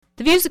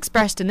The views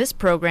expressed in this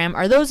program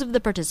are those of the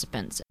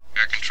participants.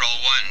 Air Control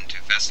 1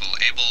 to vessel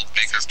Able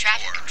Baker 4. This is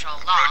traffic control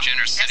Approach law.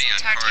 intercity on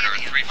corridor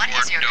 34 What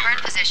is your Dover.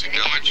 current position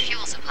and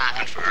fuel supply?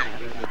 Confirm.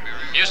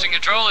 Houston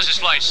Control, this is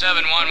Flight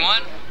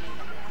 711.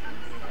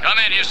 Come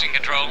in, Houston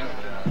Control.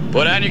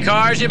 Put on your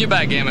cars, your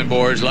backgammon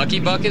boards. Lucky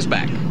Buck is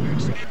back.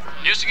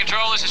 Houston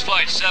Control, this is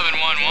Flight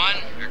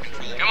 711.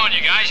 Come on, you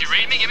guys, you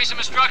read me? Give me some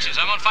instructions.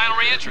 I'm on final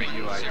re-entry.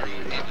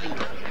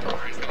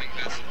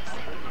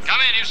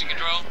 Come in, Houston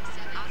Control.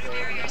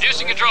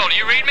 Houston Control, do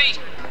you read me?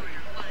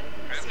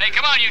 Hey,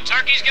 come on, you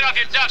turkeys, get off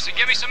your duffs and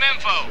give me some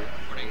info.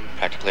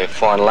 Practically a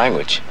foreign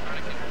language.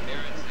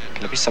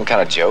 Can it be some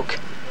kind of joke?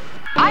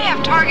 I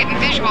have target and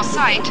visual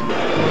sight.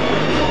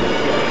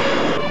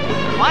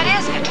 What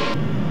is it?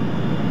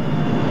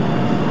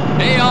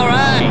 Hey, all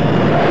right.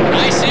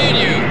 Nice seeing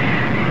you,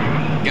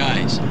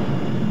 guys.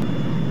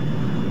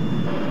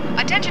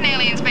 Attention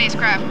alien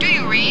spacecraft, do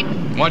you read?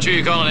 What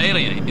you call an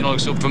alien? You don't look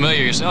so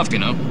familiar yourself, you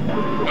know.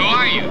 Who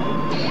are you?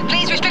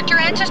 Please restrict your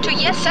answers to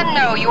yes and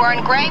no. You are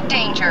in grave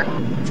danger.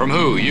 From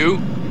who?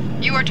 You?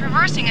 You are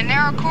traversing a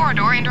narrow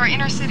corridor into our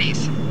inner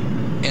cities.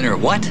 Inner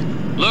what?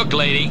 Look,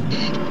 lady.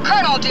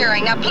 Colonel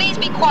Deering, now please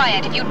be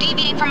quiet. If you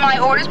deviate from my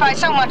orders by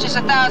so much as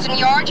 1,000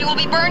 yards, you will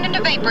be burned into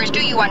vapors.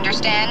 Do you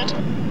understand?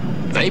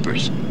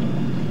 Vapors?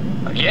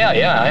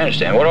 Yeah, I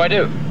understand. What do I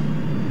do?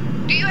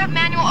 Do you have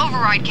manual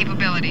override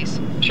capabilities?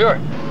 Sure.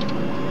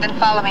 Then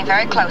follow me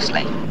very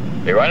closely.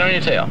 Be right on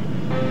your tail.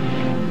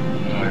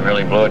 We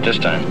really blew it this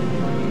time.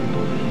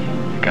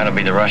 Gotta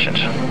be the Russians.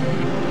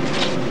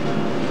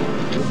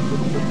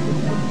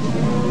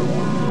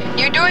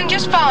 You're doing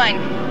just fine.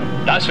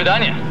 Das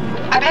Vidania.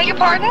 I beg your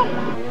pardon?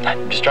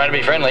 I'm just trying to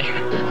be friendly.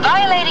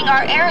 Violating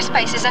our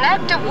airspace is an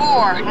act of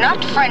war,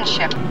 not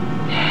friendship.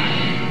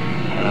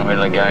 Well, wait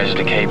till the guys at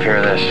the Cape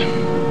hear this.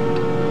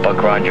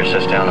 Buck Rogers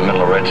sits down in the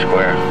middle of Red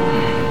Square.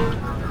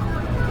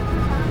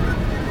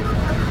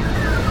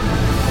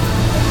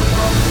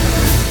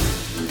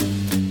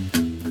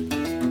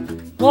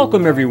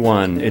 Welcome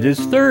everyone. It is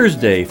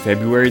Thursday,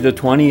 February the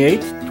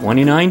 28th,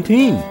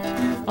 2019.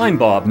 I'm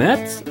Bob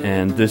Metz,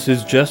 and this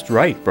is Just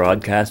Right,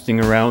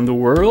 broadcasting around the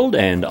world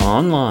and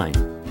online.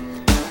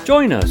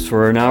 Join us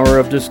for an hour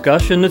of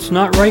discussion that's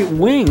not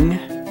right-wing,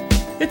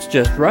 it's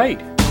just right.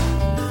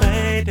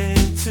 Fade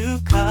into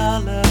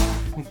color,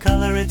 and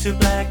color into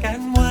black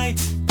and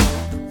white.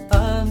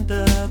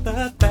 Under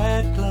the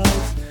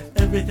bedclothes,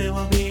 everything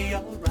will be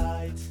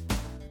alright.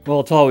 Well,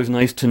 it's always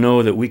nice to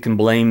know that we can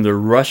blame the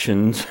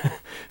Russians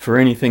for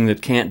anything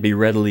that can't be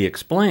readily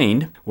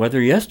explained,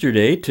 whether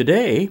yesterday,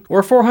 today,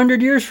 or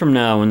 400 years from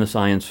now in the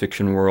science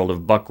fiction world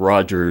of Buck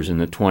Rogers in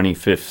the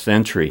 25th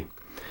century.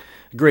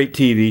 A great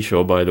TV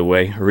show, by the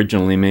way,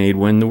 originally made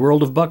when the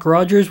world of Buck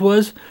Rogers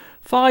was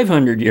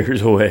 500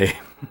 years away.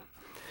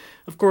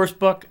 Of course,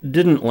 Buck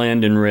didn't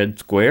land in Red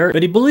Square,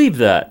 but he believed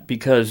that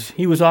because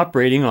he was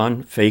operating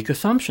on fake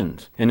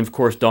assumptions. And of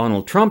course,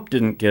 Donald Trump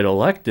didn't get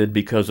elected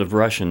because of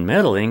Russian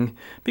meddling,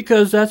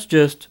 because that's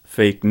just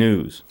fake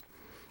news.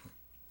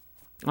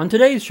 On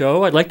today's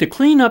show, I'd like to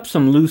clean up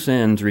some loose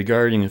ends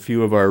regarding a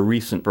few of our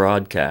recent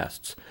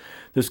broadcasts.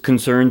 This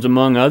concerns,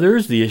 among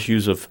others, the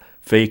issues of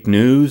fake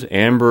news,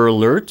 Amber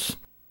Alerts,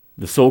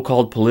 the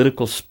so-called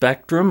political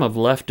spectrum of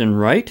left and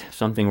right,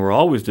 something we're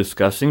always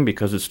discussing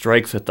because it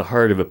strikes at the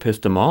heart of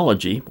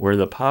epistemology, where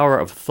the power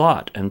of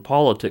thought and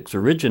politics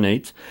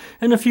originates,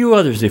 and a few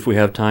others if we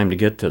have time to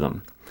get to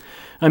them.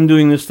 I'm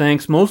doing this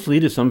thanks mostly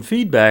to some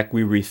feedback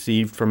we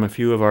received from a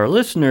few of our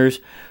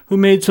listeners who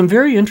made some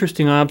very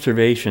interesting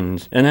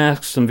observations and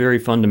asked some very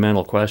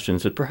fundamental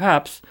questions that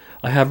perhaps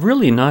I have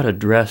really not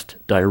addressed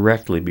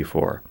directly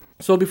before.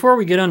 So before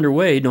we get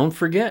underway, don't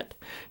forget,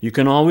 you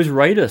can always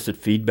write us at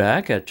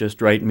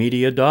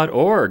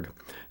feedback@justrightmedia.org.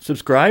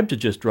 Subscribe to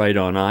Just Right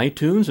on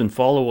iTunes and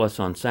follow us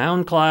on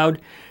SoundCloud.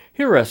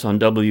 Hear us on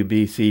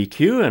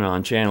WBCQ and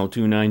on Channel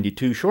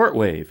 292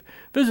 Shortwave.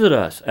 Visit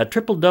us at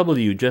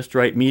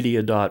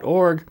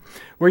www.justrightmedia.org,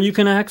 where you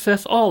can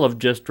access all of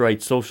Just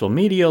Right's social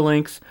media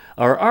links,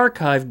 our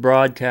archived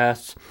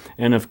broadcasts,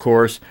 and of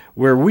course,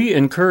 where we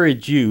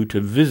encourage you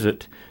to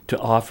visit to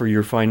offer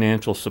your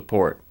financial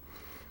support.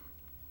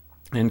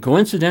 And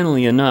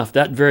coincidentally enough,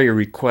 that very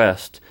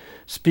request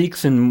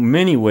speaks in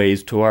many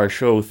ways to our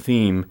show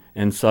theme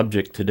and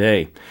subject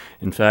today.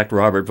 In fact,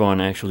 Robert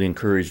Vaughn actually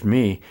encouraged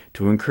me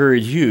to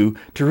encourage you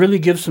to really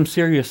give some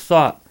serious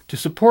thought to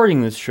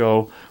supporting this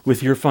show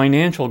with your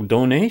financial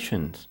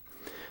donations.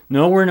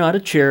 No, we're not a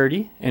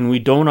charity, and we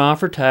don't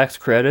offer tax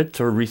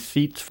credits or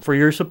receipts for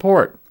your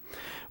support.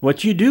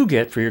 What you do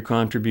get for your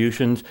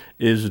contributions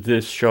is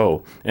this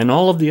show, and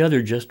all of the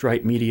other Just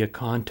Right Media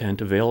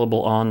content available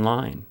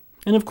online.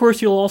 And of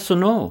course, you'll also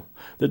know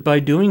that by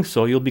doing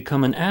so, you'll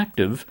become an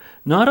active,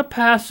 not a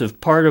passive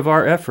part of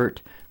our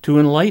effort to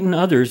enlighten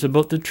others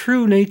about the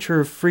true nature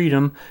of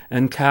freedom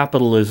and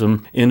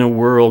capitalism in a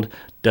world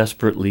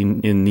desperately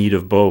in need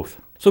of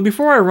both. So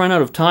before I run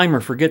out of time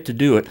or forget to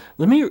do it,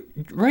 let me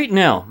right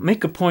now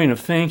make a point of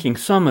thanking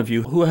some of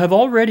you who have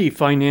already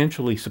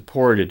financially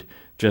supported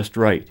Just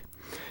Right.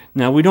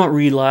 Now, we don't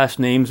read last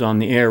names on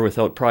the air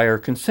without prior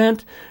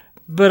consent,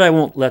 But I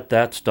won't let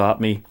that stop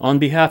me, on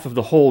behalf of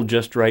the whole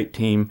Just Right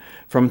team,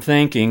 from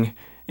thanking,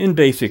 in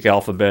basic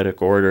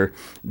alphabetic order,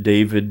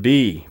 David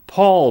B.,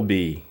 Paul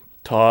B.,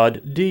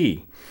 Todd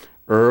D.,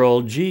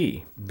 Earl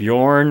G.,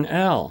 Bjorn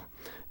L.,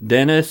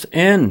 Dennis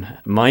N.,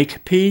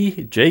 Mike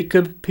P.,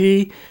 Jacob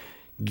P.,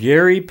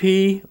 Gary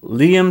P.,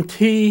 Liam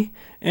T.,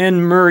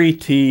 and Murray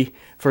T.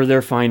 for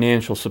their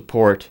financial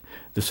support,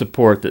 the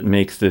support that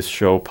makes this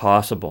show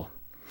possible.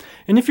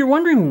 And if you're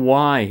wondering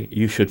why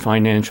you should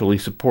financially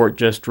support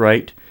Just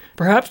Right,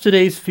 perhaps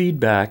today's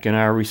feedback and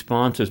our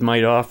responses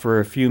might offer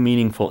a few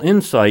meaningful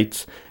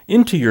insights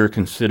into your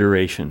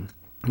consideration.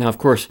 Now, of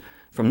course,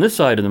 from this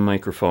side of the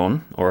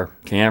microphone, or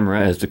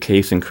camera as the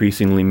case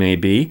increasingly may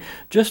be,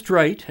 Just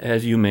Right,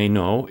 as you may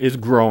know, is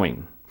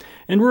growing.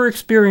 And we're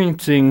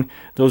experiencing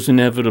those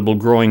inevitable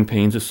growing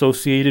pains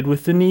associated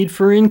with the need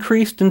for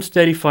increased and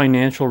steady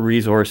financial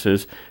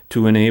resources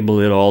to enable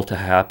it all to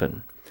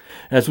happen.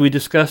 As we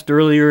discussed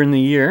earlier in the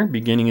year,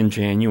 beginning in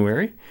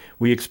January,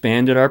 we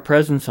expanded our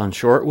presence on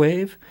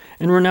shortwave,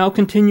 and we're now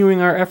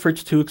continuing our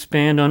efforts to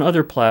expand on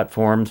other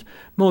platforms,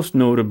 most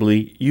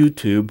notably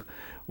YouTube,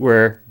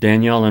 where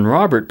Danielle and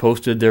Robert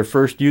posted their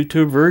first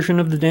YouTube version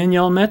of the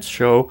Danielle Metz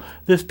Show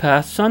this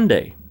past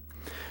Sunday.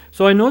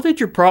 So I know that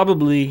you're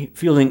probably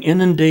feeling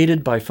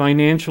inundated by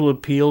financial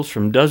appeals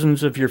from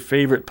dozens of your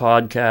favorite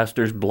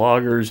podcasters,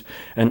 bloggers,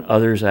 and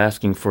others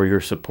asking for your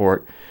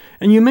support,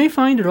 and you may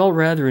find it all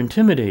rather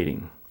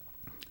intimidating.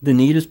 The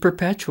need is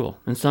perpetual,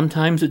 and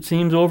sometimes it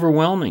seems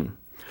overwhelming.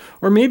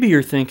 Or maybe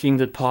you're thinking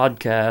that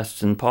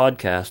podcasts and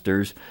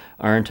podcasters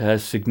aren't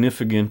as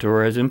significant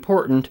or as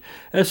important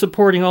as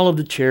supporting all of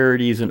the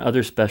charities and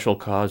other special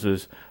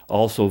causes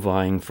also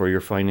vying for your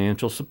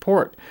financial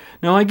support.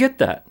 Now, I get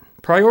that.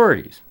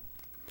 Priorities.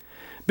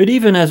 But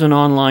even as an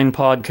online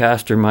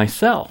podcaster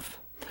myself,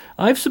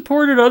 I've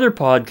supported other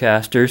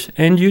podcasters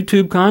and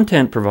YouTube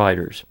content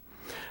providers,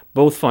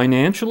 both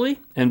financially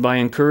and by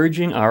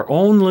encouraging our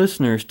own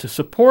listeners to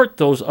support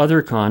those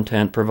other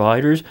content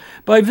providers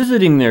by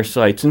visiting their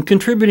sites and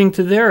contributing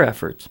to their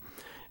efforts.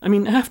 I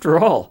mean, after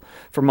all,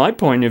 from my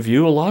point of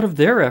view, a lot of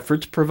their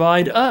efforts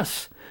provide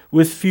us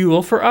with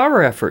fuel for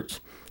our efforts,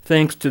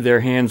 thanks to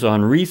their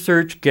hands-on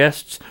research,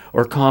 guests,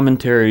 or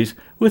commentaries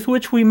with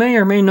which we may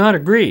or may not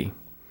agree.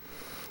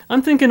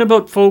 I'm thinking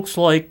about folks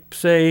like,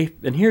 say,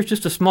 and here's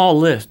just a small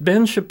list,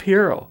 Ben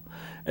Shapiro,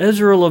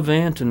 Ezra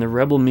Levant in the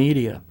Rebel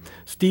Media,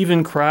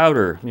 Steven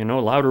Crowder,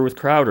 Louder with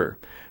Crowder,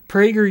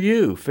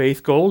 PragerU,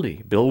 Faith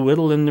Goldie, Bill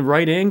Whittle in the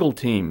Right Angle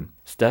Team,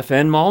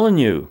 Stefan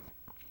Molyneux,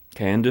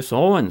 Candace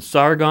Owens,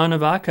 Sargon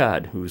of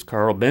Akkad, who's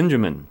Carl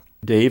Benjamin,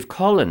 Dave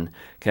Cullen,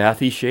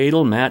 Kathy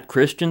Shadle, Matt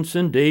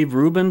Christensen, Dave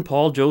Rubin,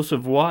 Paul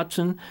Joseph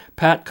Watson,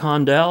 Pat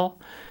Condell,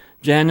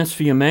 Janice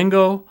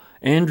Fiamengo,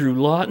 Andrew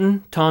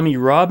Lawton, Tommy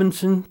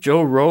Robinson,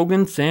 Joe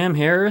Rogan, Sam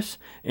Harris,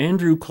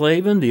 Andrew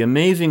Clavin, The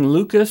Amazing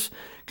Lucas,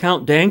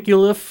 Count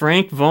Dankula,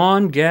 Frank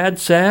Vaughn, Gad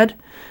Sad.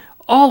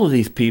 All of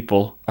these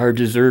people are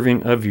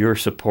deserving of your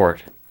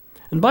support.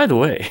 And by the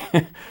way,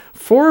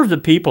 4 of the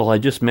people I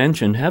just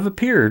mentioned have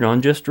appeared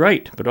on Just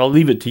Right, but I'll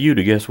leave it to you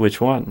to guess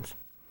which ones.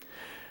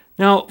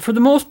 Now, for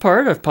the most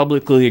part, I've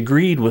publicly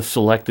agreed with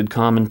selected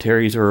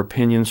commentaries or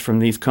opinions from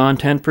these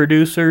content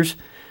producers,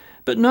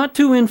 but not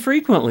too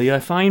infrequently I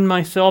find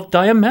myself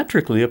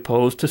diametrically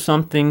opposed to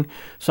something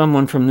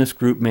someone from this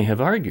group may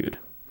have argued.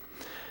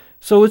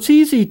 So it's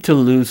easy to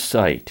lose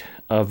sight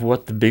of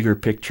what the bigger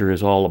picture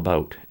is all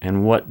about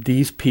and what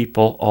these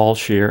people all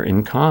share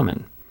in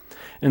common.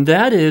 And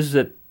that is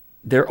that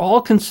they're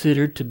all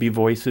considered to be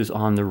voices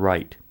on the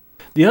right.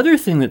 The other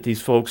thing that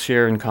these folks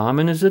share in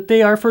common is that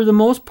they are, for the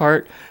most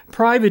part,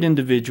 private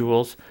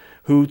individuals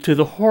who, to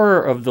the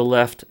horror of the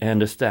left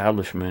and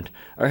establishment,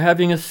 are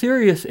having a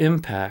serious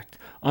impact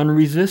on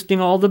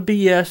resisting all the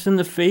BS and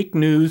the fake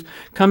news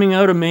coming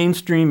out of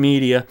mainstream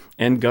media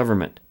and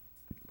government.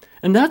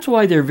 And that's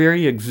why their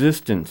very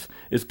existence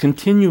is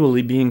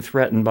continually being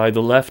threatened by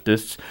the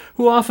leftists,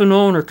 who often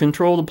own or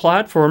control the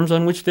platforms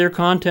on which their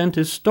content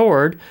is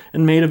stored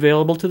and made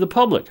available to the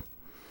public.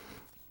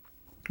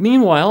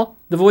 Meanwhile,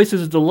 the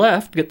voices of the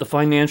left get the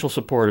financial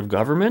support of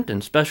government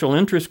and special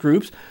interest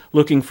groups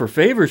looking for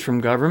favors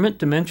from government,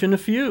 to mention a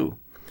few.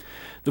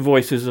 The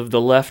voices of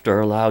the left are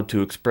allowed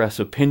to express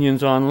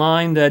opinions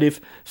online that, if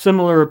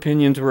similar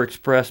opinions were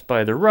expressed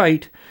by the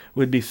right,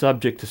 would be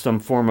subject to some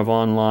form of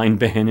online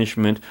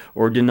banishment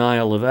or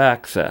denial of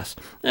access,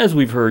 as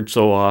we've heard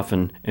so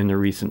often in the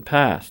recent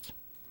past.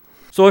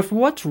 So if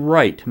what's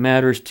right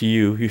matters to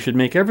you, you should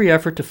make every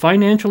effort to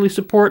financially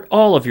support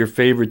all of your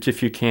favorites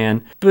if you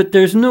can, but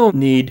there's no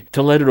need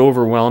to let it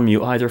overwhelm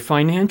you either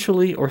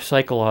financially or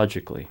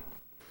psychologically.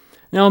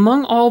 Now,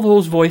 among all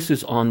those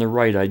voices on the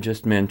right I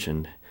just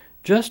mentioned,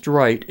 Just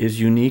Right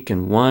is unique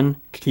in one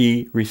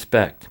key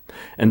respect,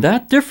 and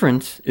that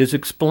difference is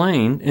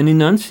explained and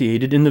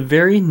enunciated in the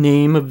very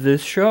name of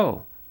this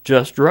show,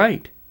 Just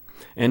Right,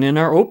 and in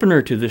our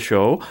opener to the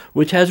show,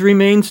 which has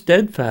remained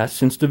steadfast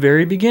since the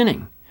very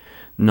beginning.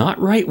 Not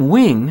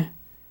right-wing,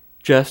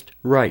 just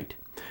right.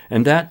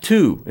 And that,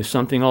 too, is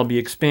something I'll be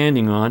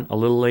expanding on a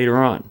little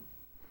later on.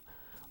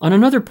 On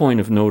another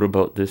point of note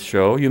about this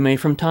show, you may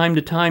from time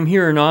to time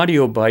hear an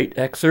audio bite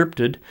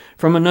excerpted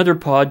from another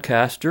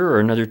podcaster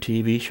or another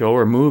TV show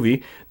or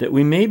movie that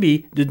we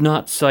maybe did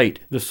not cite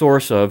the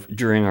source of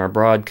during our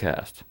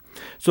broadcast.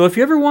 So if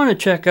you ever want to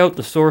check out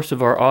the source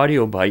of our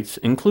audio bites,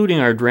 including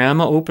our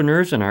drama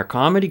openers and our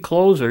comedy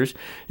closers,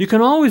 you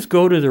can always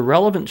go to the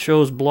relevant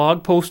show's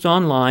blog post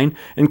online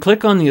and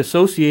click on the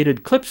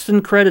associated clips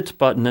and credits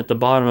button at the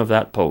bottom of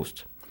that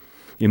post.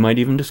 You might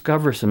even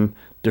discover some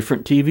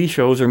different TV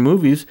shows or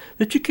movies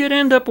that you could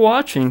end up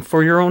watching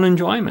for your own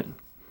enjoyment.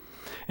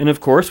 And of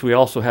course, we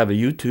also have a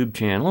YouTube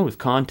channel with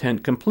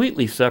content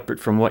completely separate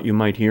from what you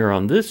might hear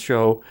on this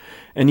show,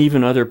 and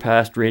even other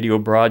past radio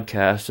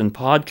broadcasts and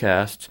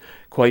podcasts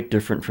quite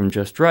different from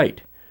Just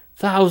Right.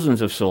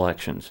 Thousands of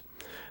selections.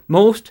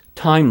 Most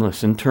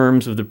timeless in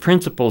terms of the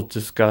principles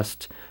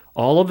discussed,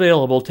 all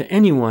available to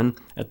anyone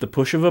at the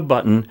push of a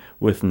button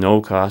with no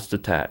cost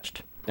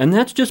attached. And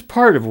that's just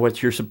part of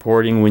what you're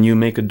supporting when you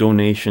make a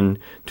donation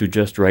to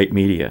Just Right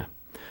Media.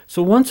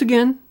 So once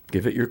again,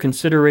 give it your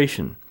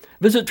consideration.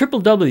 Visit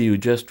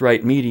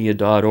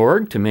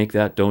www.justrightmedia.org to make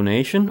that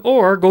donation,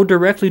 or go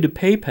directly to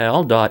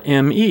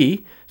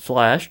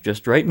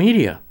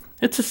paypal.me/justrightmedia.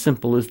 It's as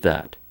simple as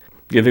that.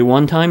 Give a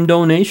one-time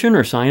donation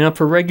or sign up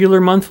for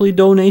regular monthly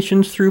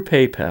donations through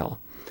PayPal.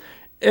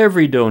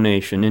 Every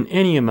donation in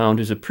any amount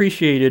is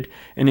appreciated,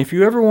 and if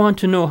you ever want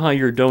to know how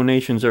your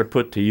donations are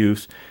put to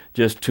use,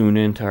 just tune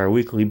in to our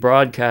weekly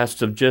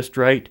broadcasts of Just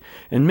Right,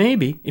 and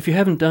maybe, if you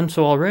haven't done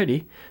so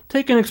already,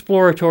 take an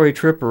exploratory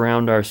trip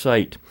around our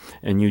site,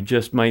 and you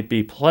just might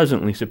be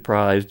pleasantly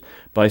surprised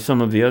by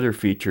some of the other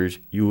features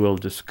you will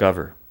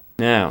discover.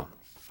 Now,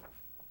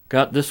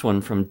 got this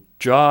one from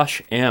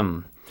Josh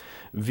M.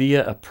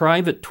 via a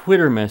private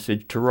Twitter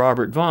message to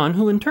Robert Vaughn,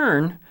 who in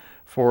turn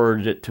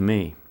forwarded it to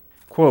me.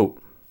 Quote,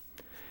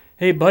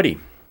 "Hey buddy,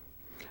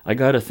 I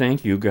gotta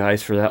thank you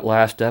guys for that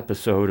last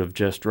episode of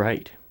Just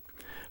Right.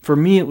 For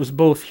me, it was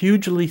both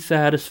hugely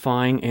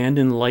satisfying and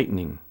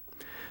enlightening.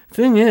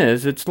 Thing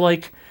is, it's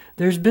like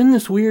there's been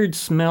this weird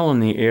smell in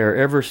the air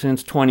ever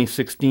since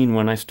 2016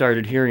 when I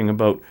started hearing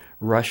about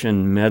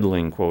Russian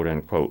meddling,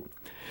 quote-unquote.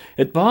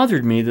 It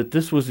bothered me that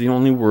this was the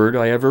only word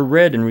I ever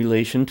read in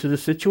relation to the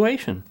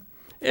situation.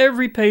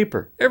 Every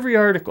paper, every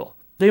article,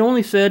 they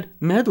only said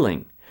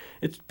meddling.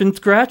 It's been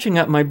scratching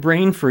at my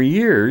brain for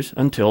years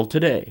until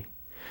today.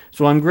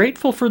 So I'm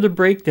grateful for the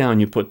breakdown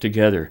you put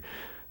together.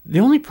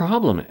 The only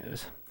problem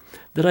is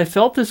that I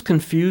felt this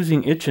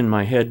confusing itch in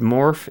my head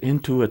morph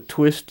into a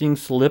twisting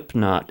slip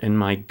knot in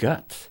my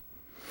guts.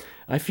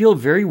 I feel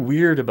very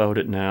weird about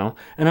it now,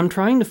 and I'm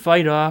trying to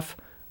fight off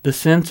the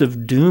sense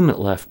of doom it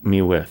left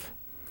me with.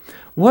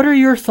 What are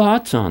your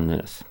thoughts on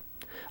this?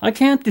 I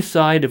can't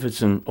decide if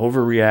it's an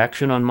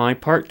overreaction on my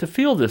part to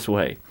feel this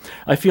way.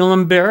 I feel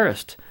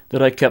embarrassed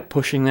that I kept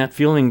pushing that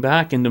feeling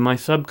back into my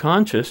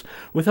subconscious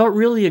without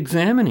really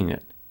examining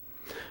it.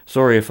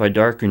 Sorry if I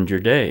darkened your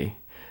day.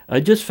 I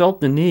just felt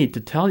the need to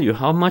tell you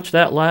how much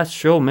that last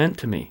show meant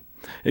to me.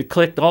 It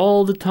clicked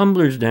all the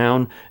tumblers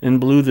down and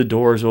blew the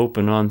doors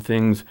open on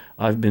things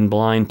I've been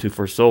blind to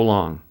for so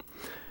long.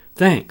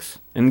 Thanks,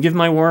 and give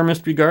my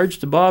warmest regards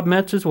to Bob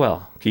Metz as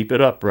well. Keep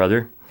it up,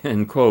 brother."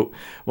 End quote.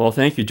 Well,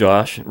 thank you,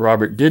 Josh.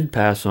 Robert did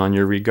pass on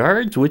your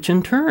regards, which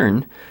in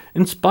turn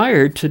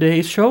inspired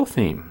today's show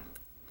theme.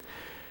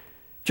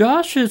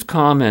 Josh's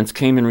comments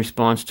came in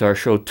response to our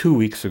show 2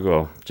 weeks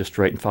ago, Just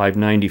Right in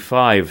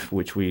 595,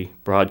 which we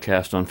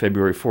broadcast on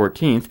February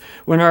 14th,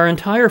 when our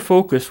entire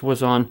focus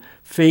was on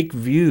fake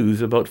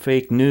views about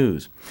fake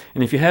news.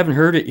 And if you haven't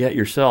heard it yet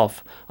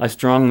yourself, I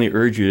strongly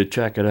urge you to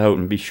check it out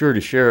and be sure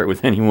to share it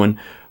with anyone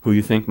who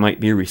you think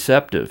might be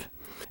receptive.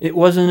 It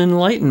was an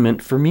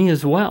enlightenment for me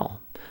as well,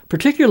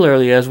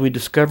 particularly as we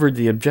discovered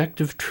the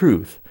objective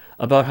truth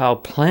about how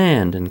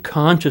planned and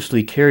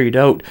consciously carried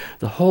out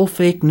the whole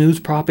fake news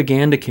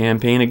propaganda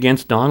campaign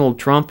against Donald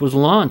Trump was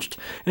launched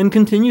and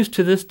continues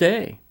to this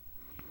day.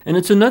 And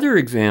it's another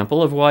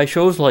example of why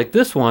shows like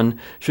this one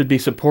should be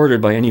supported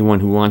by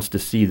anyone who wants to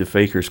see the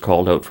fakers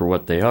called out for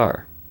what they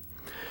are.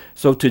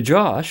 So to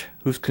Josh,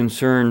 who's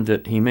concerned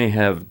that he may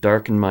have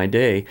darkened my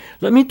day,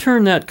 let me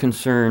turn that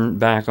concern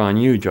back on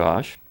you,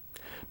 Josh,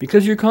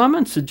 because your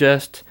comments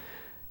suggest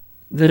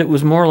that it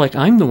was more like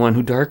I'm the one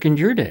who darkened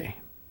your day.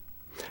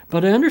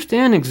 But I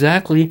understand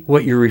exactly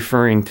what you're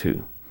referring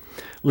to.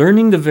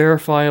 Learning the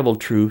verifiable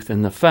truth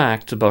and the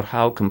facts about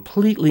how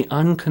completely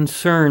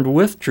unconcerned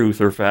with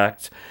truth or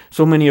facts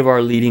so many of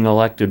our leading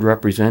elected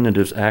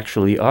representatives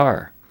actually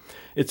are.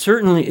 It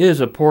certainly is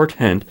a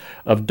portent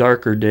of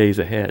darker days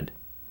ahead.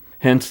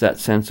 Hence that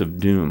sense of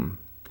doom.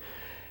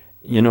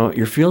 You know,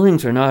 your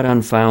feelings are not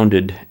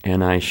unfounded,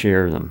 and I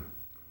share them.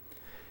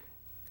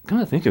 Come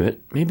to think of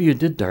it, maybe you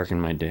did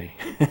darken my day.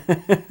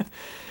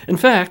 In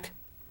fact,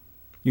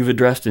 you've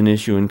addressed an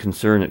issue and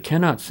concern that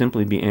cannot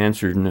simply be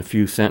answered in a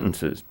few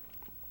sentences.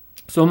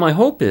 So my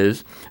hope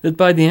is that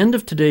by the end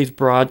of today's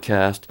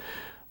broadcast,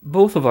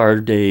 both of our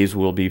days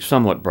will be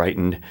somewhat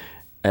brightened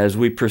as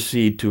we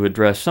proceed to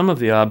address some of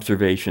the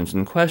observations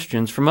and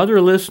questions from other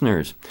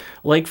listeners,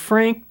 like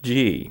Frank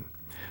G.,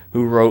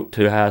 who wrote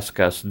to ask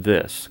us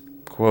this,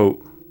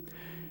 quote,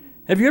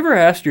 "Have you ever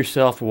asked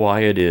yourself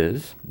why it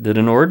is that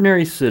an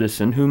ordinary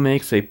citizen who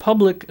makes a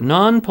public,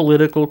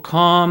 non-political,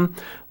 calm,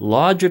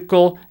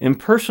 logical,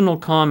 impersonal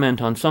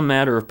comment on some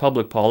matter of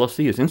public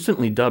policy is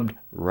instantly dubbed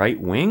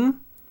right-wing?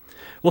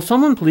 Will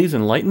someone please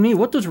enlighten me?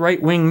 What does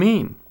right-wing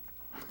mean?"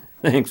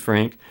 Thanks,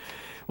 Frank.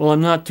 Well,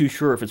 I'm not too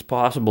sure if it's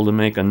possible to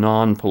make a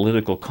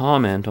non-political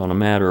comment on a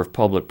matter of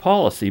public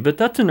policy, but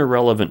that's an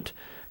irrelevant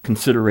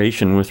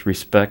consideration with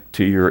respect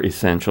to your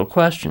essential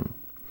question.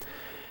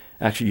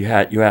 Actually,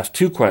 you asked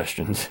two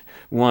questions.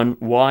 One,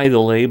 why the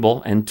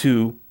label? And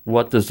two,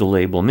 what does the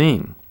label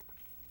mean?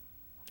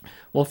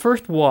 Well,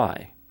 first,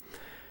 why?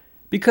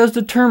 Because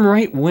the term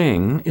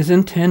right-wing is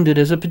intended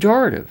as a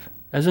pejorative,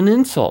 as an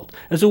insult,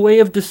 as a way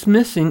of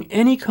dismissing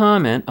any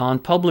comment on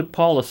public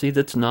policy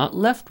that's not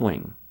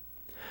left-wing.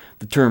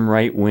 The term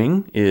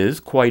right-wing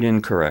is, quite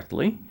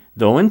incorrectly,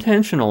 though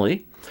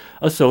intentionally,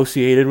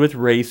 associated with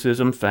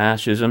racism,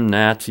 fascism,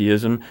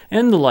 Nazism,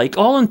 and the like,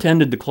 all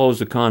intended to close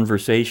the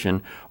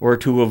conversation or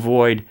to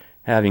avoid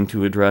having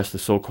to address the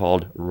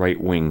so-called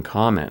right-wing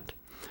comment.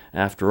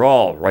 After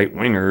all,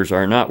 right-wingers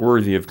are not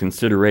worthy of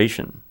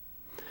consideration.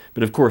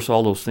 But of course,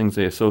 all those things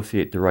they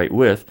associate the right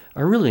with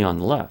are really on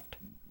the left.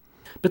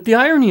 But the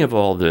irony of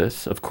all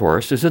this, of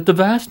course, is that the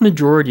vast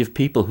majority of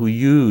people who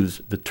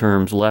use the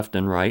terms left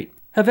and right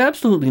have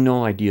absolutely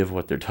no idea of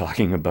what they're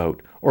talking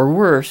about, or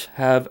worse,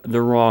 have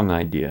the wrong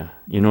idea.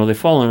 You know, they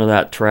fall into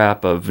that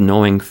trap of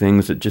knowing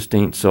things that just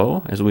ain't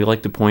so, as we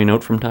like to point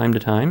out from time to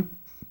time.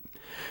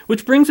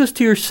 Which brings us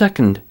to your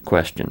second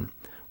question.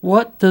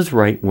 What does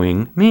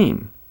right-wing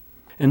mean?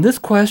 And this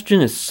question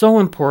is so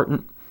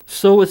important,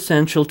 so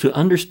essential to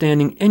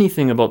understanding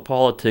anything about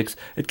politics,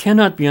 it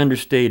cannot be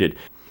understated.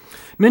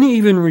 Many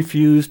even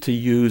refuse to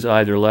use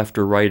either left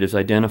or right as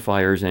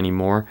identifiers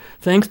anymore,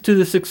 thanks to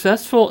the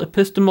successful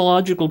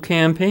epistemological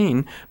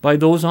campaign by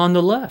those on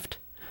the left,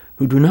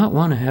 who do not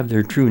want to have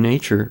their true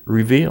nature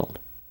revealed.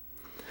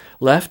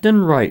 Left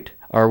and right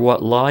are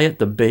what lie at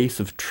the base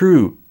of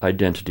true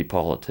identity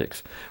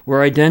politics,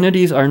 where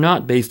identities are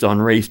not based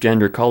on race,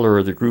 gender, color,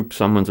 or the group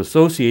someone's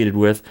associated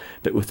with,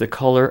 but with the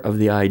color of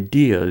the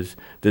ideas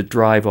that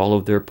drive all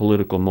of their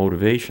political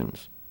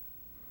motivations.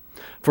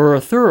 For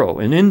a thorough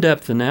and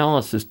in-depth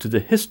analysis to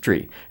the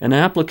history and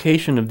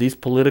application of these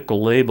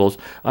political labels,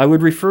 I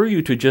would refer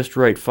you to Just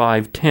Right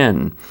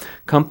 510,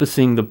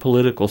 Compassing the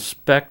Political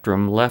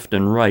Spectrum, Left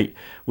and Right,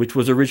 which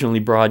was originally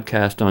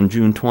broadcast on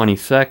June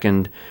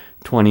 22nd,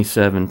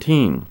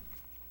 2017.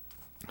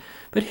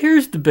 But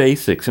here's the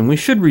basics, and we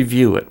should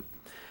review it.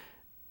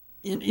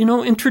 You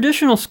know, in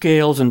traditional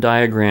scales and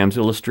diagrams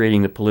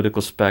illustrating the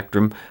political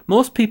spectrum,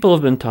 most people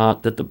have been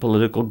taught that the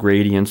political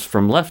gradients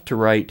from left to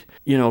right,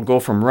 go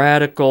from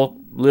radical,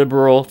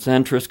 liberal,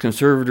 centrist,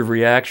 conservative,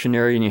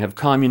 reactionary, and you have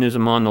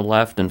communism on the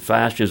left and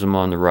fascism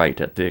on the right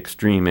at the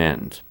extreme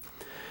ends.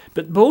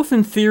 But both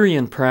in theory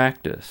and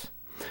practice,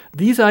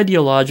 these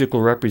ideological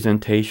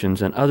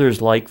representations and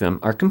others like them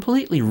are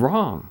completely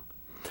wrong.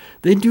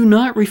 They do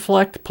not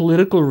reflect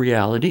political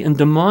reality, and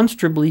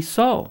demonstrably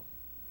so.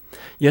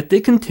 Yet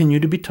they continue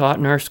to be taught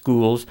in our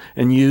schools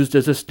and used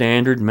as a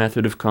standard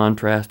method of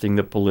contrasting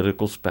the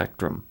political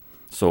spectrum,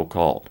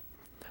 so-called.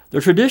 The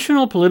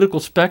traditional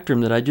political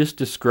spectrum that I just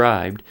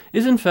described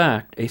is in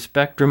fact a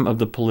spectrum of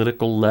the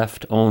political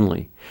left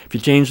only. If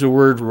you change the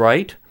word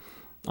right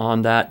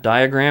on that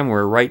diagram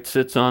where right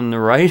sits on the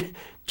right,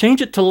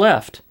 change it to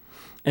left,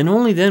 and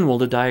only then will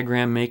the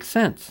diagram make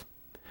sense.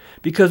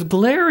 Because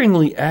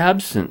glaringly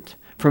absent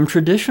from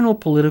traditional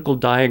political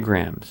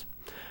diagrams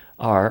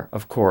are,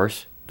 of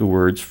course, the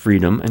words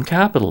freedom and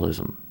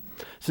capitalism.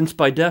 Since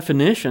by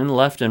definition,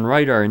 left and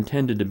right are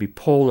intended to be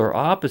polar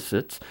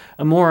opposites,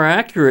 a more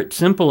accurate,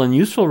 simple, and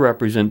useful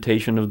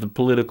representation of the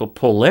political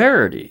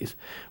polarities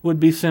would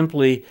be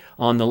simply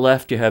on the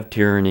left you have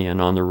tyranny and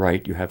on the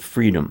right you have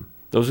freedom.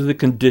 Those are the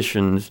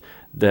conditions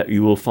that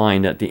you will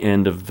find at the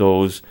end of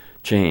those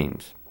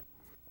chains.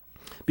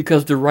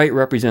 Because the right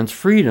represents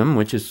freedom,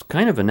 which is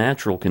kind of a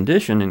natural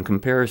condition in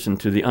comparison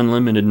to the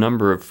unlimited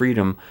number of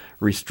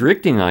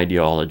freedom-restricting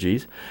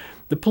ideologies,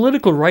 the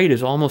political right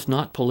is almost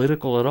not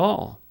political at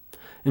all.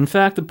 In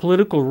fact, the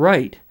political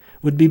right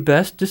would be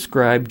best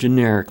described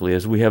generically,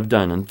 as we have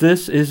done, and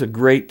this is a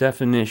great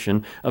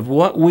definition of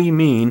what we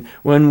mean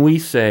when we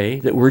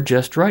say that we're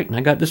just right. And I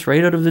got this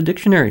right out of the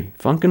dictionary,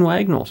 Funk and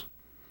Wagnalls.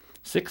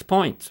 6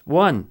 points.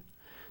 1.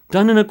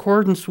 Done in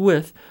accordance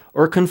with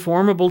or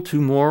conformable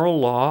to moral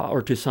law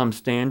or to some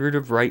standard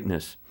of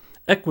rightness.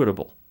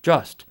 Equitable,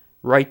 just,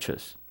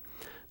 righteous.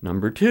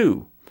 Number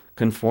 2.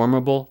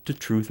 Conformable to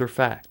truth or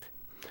fact.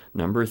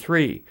 Number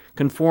 3,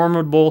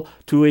 conformable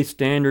to a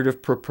standard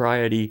of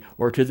propriety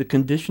or to the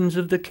conditions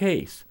of the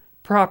case,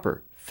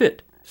 proper,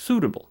 fit,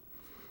 suitable.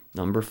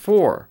 Number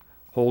 4,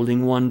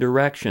 holding one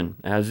direction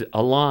as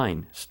a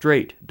line,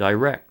 straight,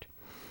 direct.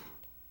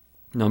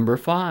 Number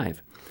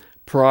 5,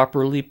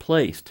 properly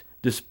placed,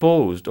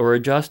 disposed or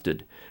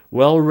adjusted,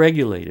 well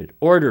regulated,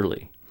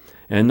 orderly.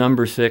 And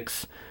number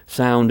 6,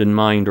 sound in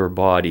mind or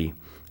body,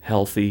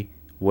 healthy,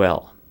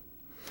 well.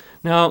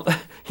 Now,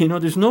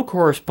 there's no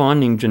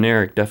corresponding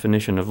generic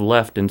definition of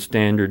left in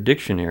standard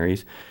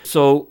dictionaries,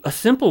 so a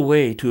simple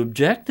way to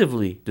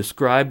objectively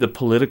describe the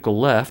political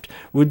left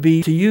would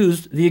be to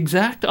use the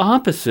exact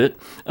opposite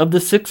of the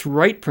 6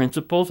 right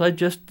principles I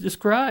just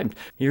described.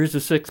 Here's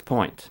the 6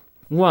 points.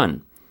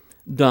 1.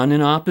 Done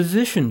in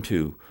opposition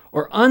to,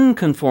 or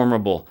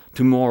unconformable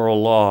to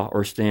moral law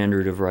or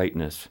standard of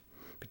rightness.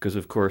 Because,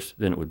 of course,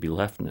 then it would be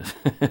leftness.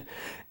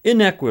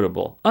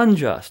 Inequitable,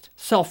 unjust,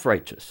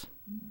 self-righteous.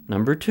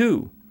 Number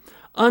 2,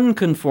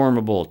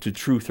 unconformable to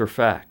truth or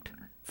fact,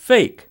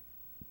 fake.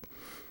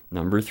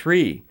 Number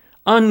 3,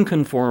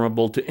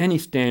 unconformable to any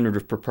standard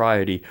of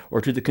propriety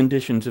or to the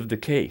conditions of the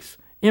case,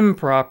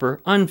 improper,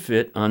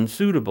 unfit,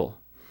 unsuitable.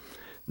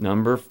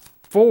 Number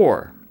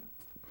 4,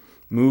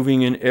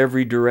 moving in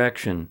every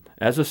direction,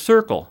 as a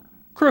circle,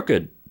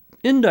 crooked,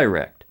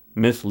 indirect,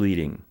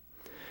 misleading.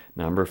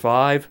 Number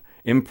 5,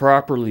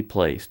 improperly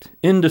placed,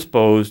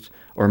 indisposed,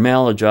 or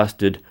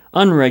maladjusted,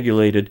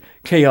 unregulated,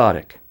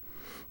 chaotic.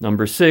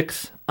 Number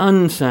 6,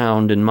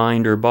 unsound in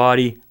mind or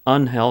body,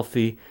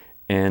 unhealthy,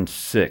 and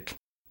sick.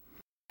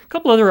 A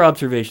couple other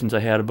observations I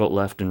had about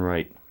left and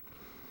right.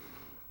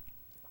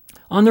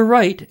 On the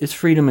right is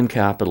freedom and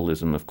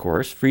capitalism, of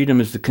course.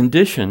 Freedom is the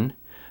condition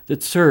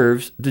that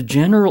serves the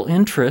general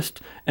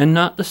interest and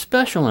not the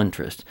special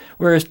interest,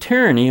 whereas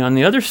tyranny, on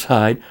the other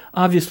side,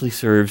 obviously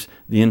serves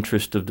the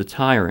interest of the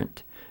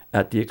tyrant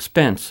at the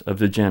expense of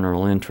the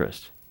general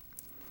interest.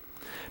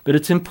 But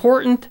it's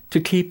important to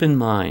keep in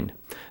mind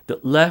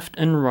that left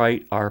and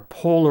right are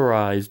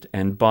polarized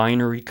and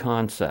binary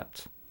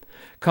concepts.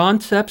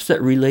 Concepts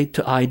that relate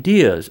to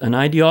ideas and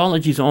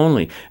ideologies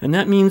only, and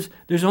that means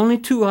there's only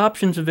 2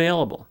 options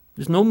available.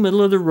 There's no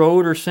middle of the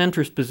road or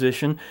centrist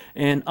position,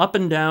 and up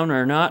and down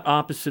are not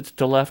opposites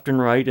to left and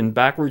right, and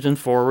backwards and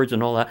forwards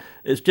and all that.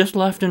 It's just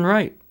left and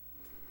right.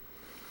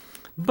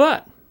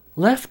 But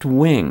left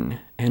wing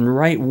and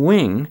right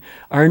wing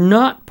are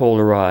not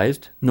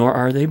polarized, nor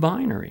are they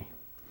binary.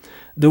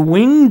 The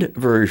winged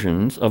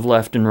versions of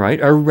left and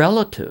right are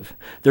relative.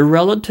 They're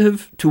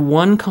relative to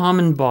one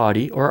common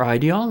body or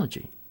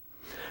ideology.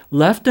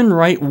 Left and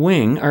right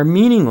wing are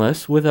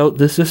meaningless without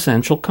this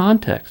essential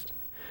context.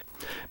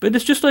 But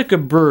it's just like a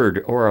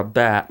bird or a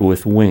bat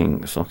with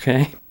wings,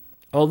 okay?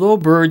 Although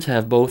birds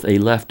have both a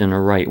left and a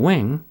right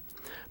wing,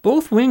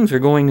 both wings are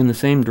going in the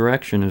same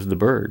direction as the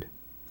bird.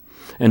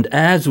 And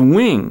as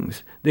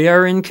wings, they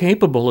are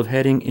incapable of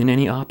heading in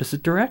any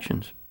opposite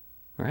directions,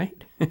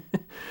 right?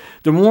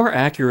 The more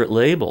accurate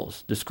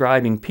labels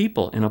describing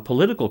people in a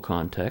political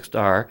context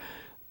are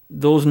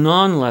those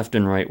non-left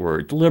and right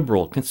words: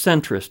 liberal,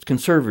 centrist,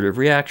 conservative,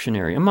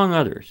 reactionary, among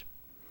others.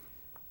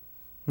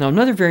 Now,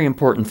 another very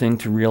important thing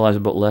to realize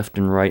about left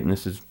and right, and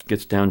this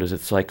gets down to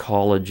its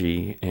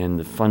psychology and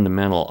the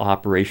fundamental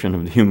operation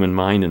of the human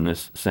mind in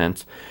this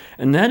sense,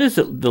 and that is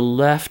that the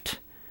left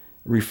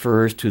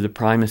refers to the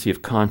primacy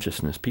of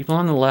consciousness. People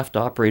on the left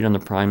operate on the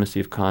primacy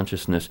of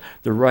consciousness,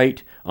 the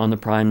right on the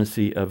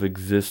primacy of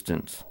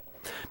existence.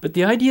 But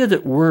the idea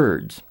that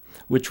words,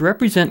 which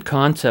represent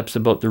concepts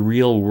about the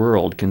real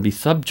world, can be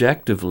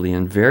subjectively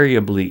and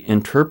variably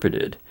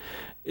interpreted,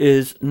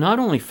 is not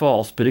only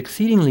false, but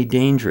exceedingly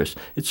dangerous.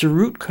 It's a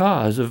root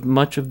cause of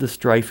much of the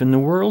strife in the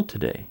world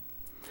today.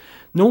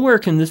 Nowhere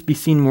can this be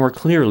seen more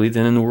clearly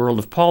than in the world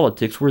of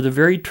politics, where the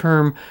very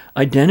term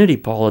identity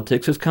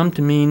politics has come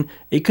to mean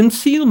a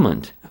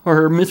concealment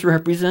or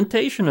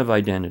misrepresentation of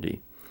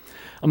identity.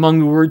 Among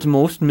the words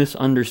most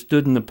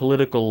misunderstood in the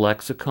political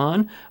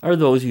lexicon are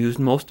those used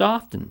most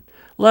often: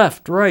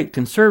 left, right,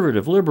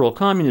 conservative, liberal,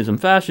 communism,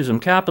 fascism,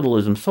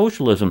 capitalism,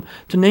 socialism,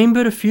 to name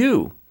but a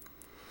few.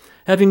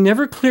 Having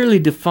never clearly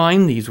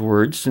defined these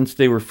words since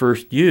they were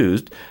first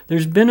used,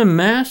 there's been a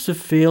massive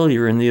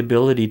failure in the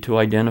ability to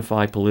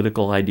identify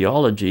political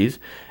ideologies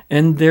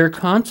and their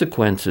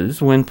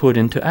consequences when put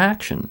into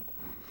action.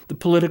 The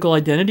political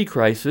identity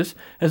crisis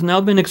has now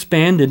been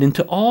expanded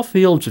into all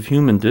fields of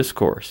human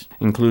discourse,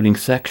 including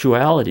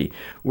sexuality,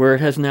 where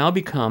it has now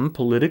become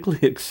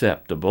politically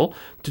acceptable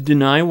to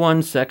deny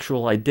one's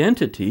sexual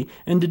identity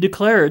and to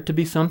declare it to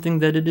be something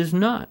that it is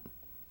not.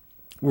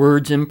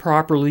 Words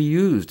improperly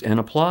used and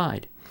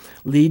applied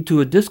lead to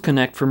a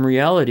disconnect from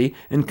reality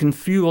and can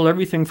fuel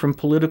everything from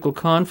political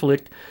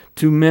conflict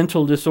to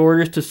mental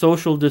disorders to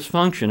social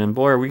dysfunction, and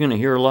boy, are we going to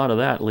hear a lot of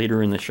that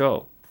later in the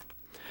show.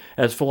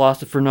 As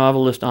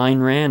philosopher-novelist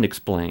Ayn Rand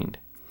explained,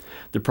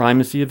 the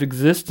primacy of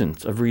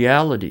existence, of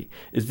reality,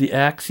 is the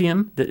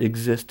axiom that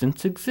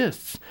existence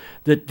exists,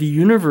 that the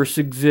universe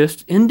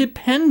exists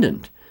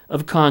independent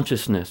of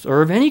consciousness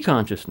or of any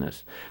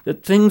consciousness,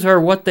 that things are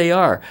what they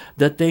are,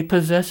 that they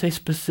possess a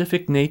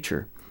specific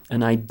nature,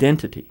 an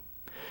identity.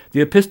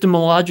 The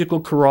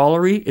epistemological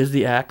corollary is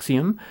the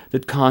axiom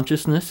that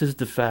consciousness is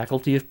the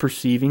faculty of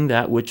perceiving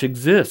that which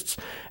exists,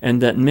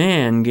 and that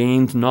man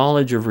gains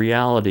knowledge of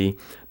reality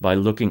by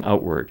looking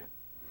outward.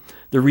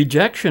 The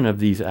rejection of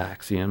these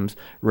axioms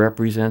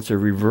represents a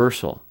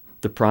reversal,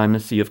 the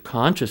primacy of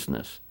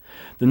consciousness,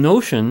 The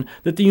notion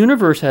that the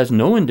universe has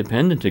no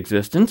independent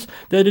existence,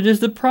 that it is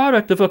the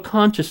product of a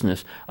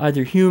consciousness,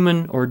 either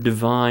human or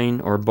divine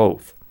or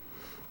both.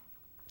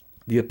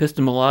 The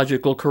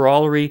epistemological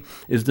corollary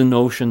is the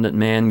notion that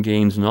man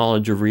gains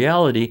knowledge of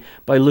reality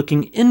by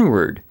looking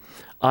inward,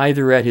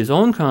 either at his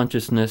own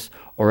consciousness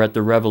or at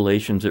the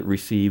revelations it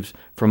receives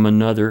from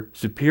another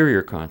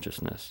superior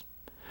consciousness.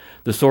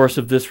 The source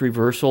of this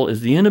reversal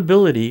is the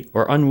inability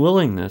or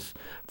unwillingness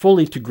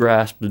fully to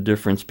grasp the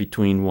difference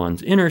between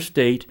one's inner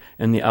state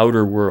and the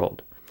outer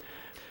world.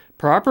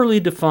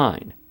 Properly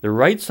defined, the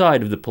right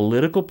side of the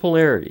political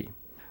polarity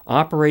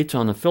operates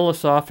on the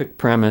philosophic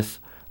premise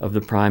of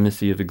the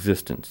primacy of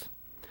existence.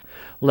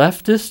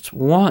 Leftists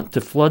want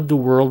to flood the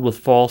world with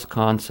false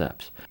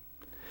concepts.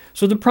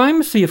 So the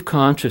primacy of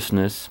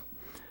consciousness,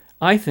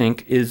 I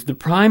think, is the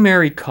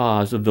primary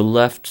cause of the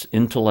left's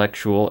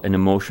intellectual and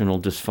emotional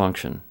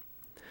dysfunction.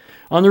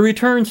 On the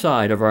return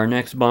side of our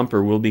next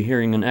bumper, we'll be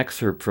hearing an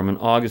excerpt from an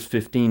August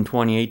 15,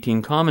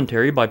 2018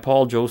 commentary by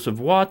Paul Joseph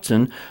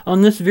Watson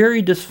on this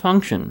very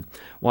dysfunction,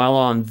 while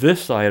on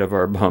this side of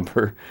our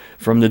bumper,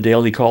 from the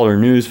Daily Caller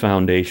News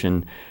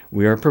Foundation,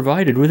 we are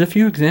provided with a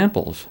few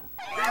examples.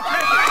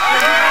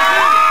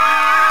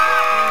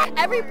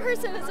 Every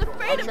person is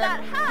afraid of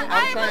that hat.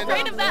 I'm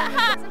afraid of that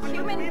hat. As a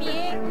human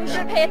being, we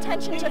should pay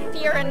attention to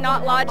fear and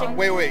not logic.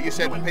 Wait, you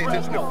said pay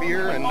attention to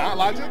fear and not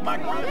logic?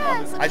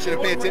 Yes. I should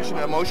have paid attention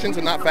to emotions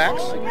and not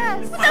facts?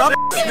 Yes.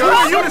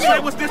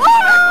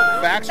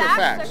 Facts are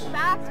facts.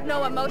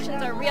 No,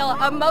 emotions are real.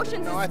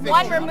 Emotions is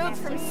one removed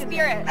from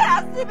spirit. It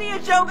has to be a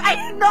joke. I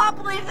do not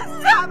believe this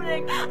is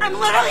happening. I'm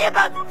literally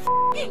about to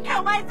f***ing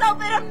kill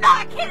myself, and I'm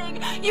not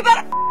kidding. You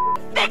better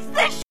f***ing fix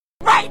this shit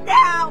right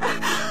now.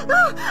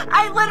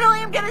 I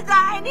literally am gonna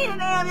die. I need an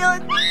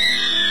ambulance.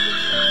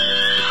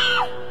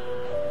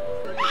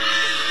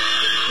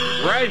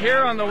 Right here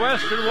on the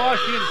Western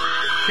Washington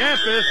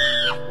campus,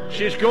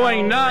 she's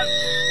going nuts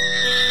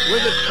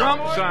with a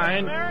Trump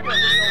sign.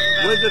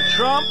 With the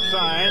Trump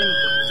sign.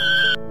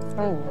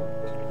 Oh.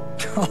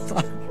 Hold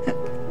on.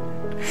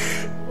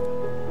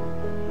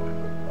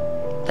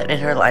 That in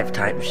her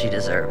lifetime she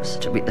deserves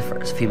to be the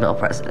first female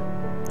president.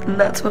 And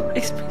that's what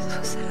makes me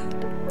so sad.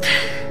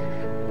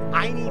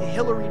 I need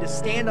Hillary to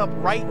stand up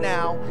right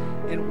now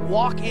and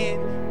walk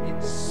in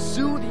and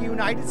sue the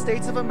United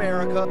States of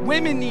America.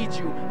 Women need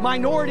you.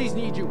 Minorities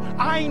need you.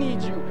 I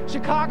need you.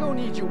 Chicago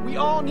needs you. We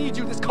all need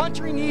you. This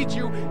country needs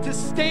you to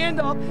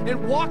stand up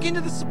and walk into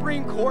the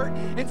Supreme Court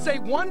and say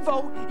one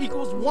vote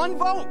equals one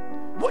vote.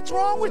 What's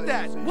wrong with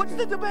that? What's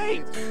the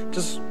debate?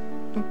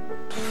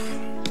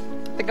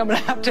 I think I'm gonna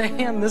have to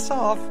hand this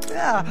off.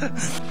 Yeah.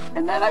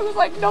 And then I was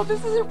like, no,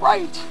 this isn't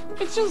right.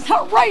 It's just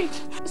not right.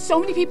 So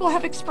many people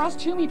have expressed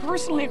to me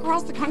personally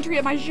across the country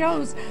at my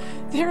shows,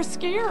 they're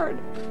scared.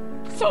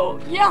 So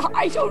yeah,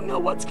 I don't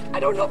know if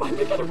I'm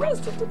gonna get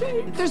arrested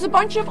today. There's a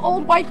bunch of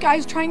old white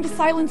guys trying to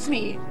silence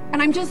me,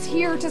 and I'm just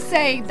here to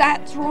say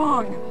that's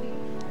wrong.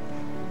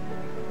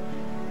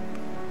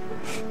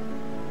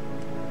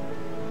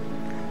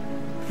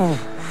 Can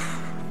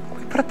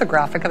we put up the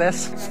graphic of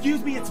this?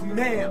 Excuse me, it's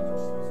ma'am.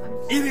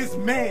 It is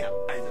ma'am.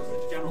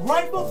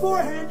 Right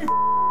beforehand,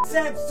 you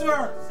said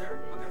sir.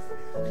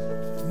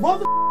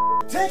 Mother,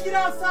 take it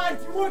outside.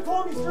 If you want to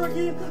call me sir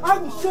again, I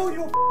will show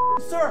you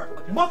a sir.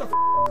 Mother.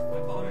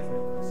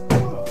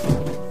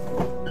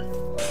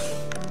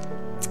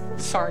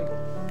 Sorry.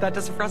 That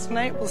does it for us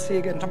tonight. We'll see you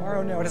again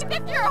tomorrow. Notice.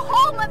 If you're a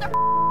whole mother.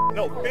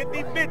 No,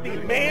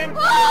 50-50, man.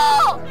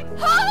 Whole!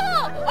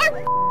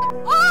 Or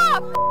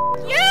off!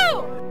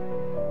 You!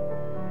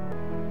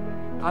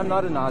 I'm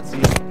not a Nazi.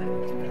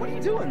 What are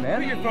you doing,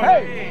 man?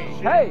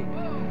 Hey!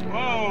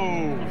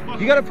 Whoa!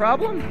 You got a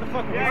problem?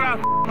 Yeah,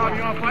 I got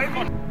you want to fight?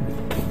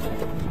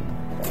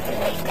 I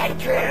hate Ted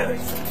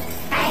Cruz!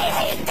 I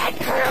hate Ted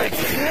Cruz!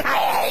 I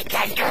hate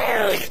Ted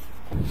Cruz!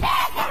 I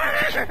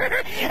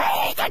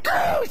hate Ted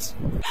Cruz!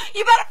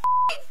 You better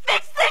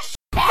fix this shit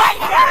right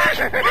now!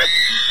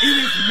 It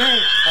is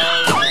man!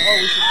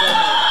 We should go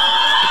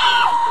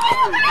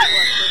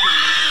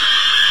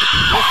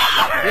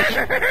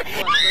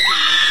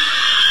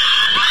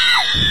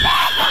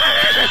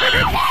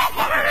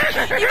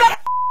You better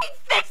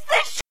fix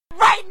this shit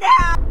right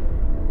now!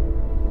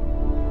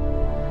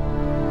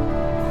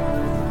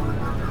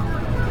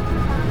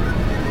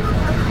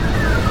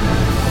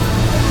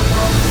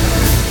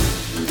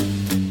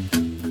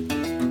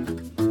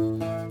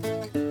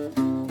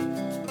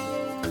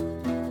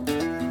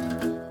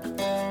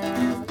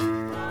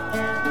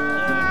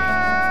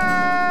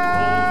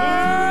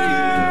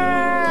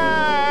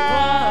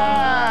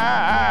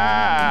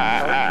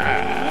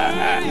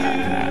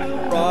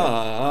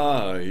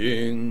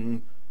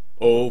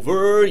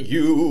 Over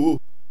you.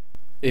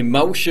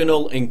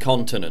 Emotional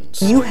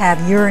incontinence. You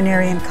have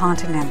urinary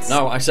incontinence.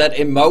 No, I said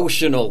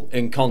emotional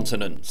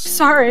incontinence.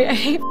 Sorry, I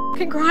hate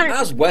f***ing crying.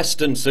 As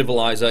Western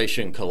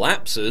civilization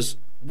collapses,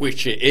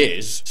 which it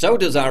is, so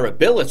does our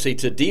ability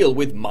to deal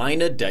with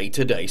minor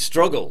day-to-day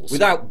struggles,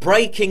 without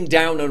breaking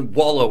down and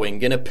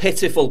wallowing in a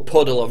pitiful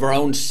puddle of our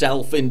own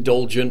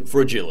self-indulgent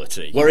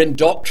fragility. We're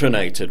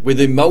indoctrinated with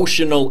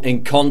emotional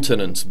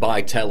incontinence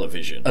by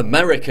television.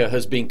 America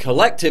has been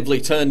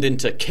collectively turned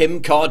into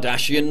Kim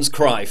Kardashian's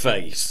cry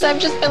face. I've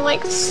just been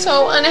like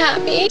so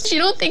unhappy. You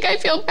don't think I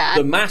feel bad?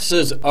 The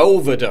masses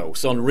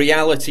overdose on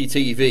reality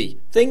TV,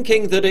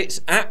 thinking that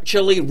it's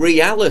actually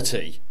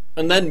reality,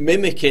 and then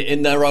mimic it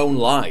in their own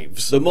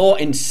lives. The more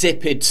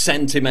insipid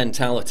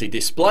sentimentality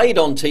displayed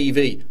on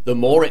TV, the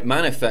more it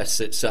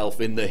manifests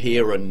itself in the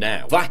here and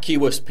now.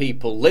 Vacuous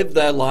people live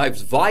their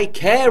lives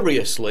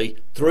vicariously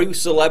through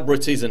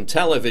celebrities and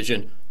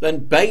television,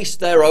 then base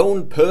their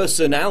own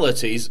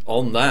personalities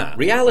on that.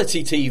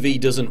 Reality TV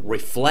doesn't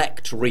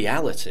reflect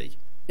reality.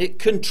 It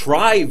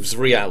contrives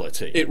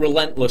reality. It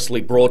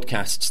relentlessly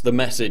broadcasts the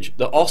message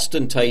that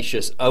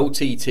ostentatious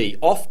OTT,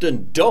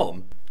 often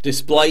dumb,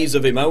 displays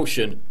of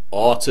emotion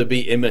are to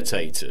be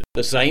imitated.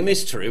 The same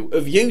is true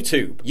of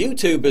YouTube.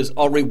 YouTubers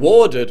are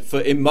rewarded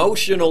for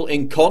emotional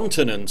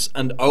incontinence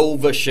and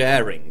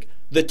oversharing.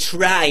 The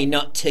try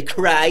not to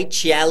cry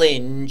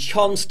challenge.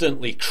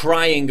 Constantly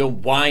crying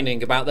and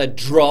whining about their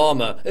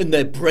drama and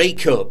their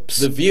breakups.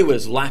 The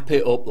viewers lap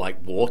it up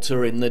like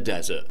water in the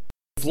desert.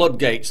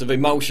 Floodgates of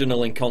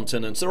emotional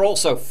incontinence are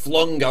also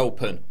flung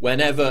open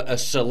whenever a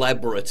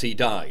celebrity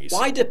dies.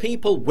 Why do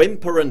people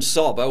whimper and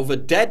sob over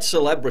dead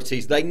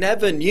celebrities they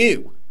never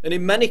knew, and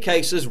in many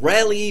cases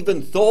rarely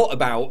even thought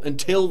about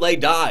until they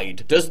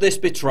died? Does this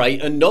betray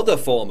another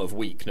form of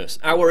weakness,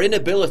 our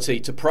inability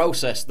to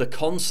process the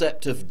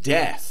concept of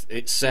death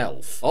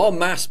itself? Our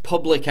mass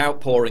public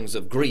outpourings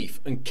of grief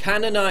and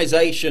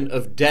canonization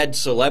of dead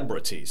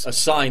celebrities, a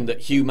sign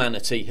that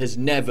humanity has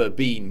never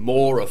been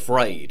more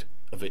afraid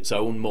of its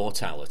own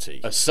mortality.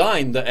 A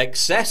sign that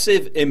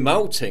excessive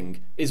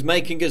emoting is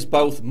making us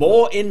both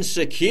more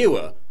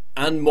insecure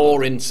and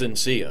more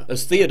insincere.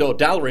 As Theodore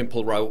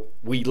Dalrymple wrote,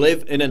 we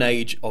live in an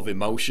age of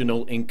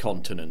emotional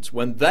incontinence,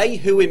 when they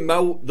who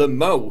emote the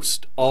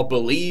most are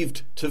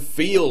believed to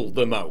feel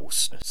the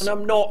most. And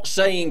I'm not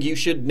saying you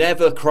should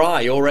never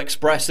cry or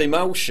express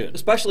emotion,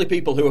 especially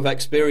people who have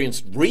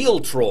experienced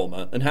real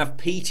trauma and have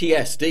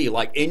PTSD,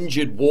 like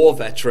injured war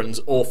veterans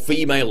or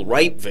female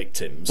rape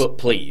victims. But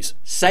please,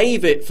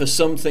 save it for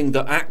something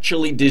that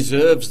actually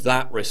deserves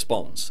that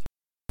response.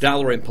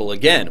 Dalrymple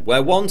again,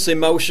 where once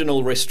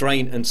emotional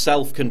restraint and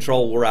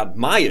self-control were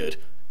admired,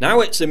 now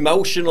it's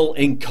emotional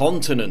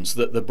incontinence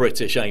that the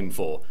British aim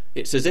for.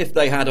 It's as if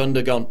they had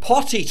undergone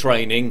potty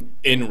training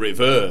in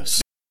reverse.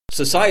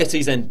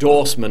 Society's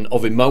endorsement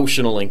of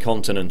emotional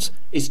incontinence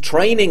is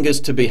training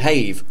us to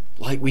behave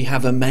like we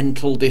have a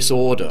mental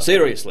disorder.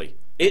 Seriously,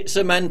 it's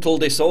a mental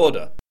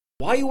disorder.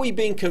 Why are we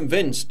being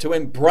convinced to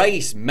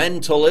embrace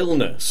mental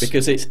illness?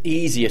 Because it's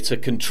easier to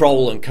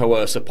control and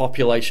coerce a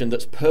population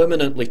that's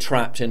permanently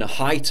trapped in a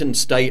heightened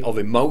state of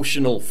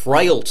emotional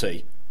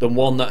frailty than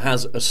one that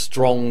has a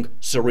strong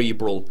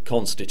cerebral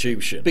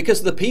constitution.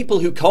 Because the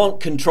people who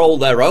can't control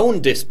their own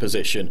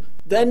disposition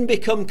then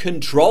become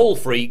control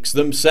freaks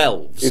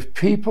themselves. If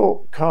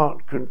people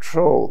can't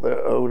control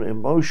their own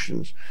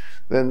emotions,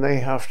 then they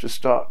have to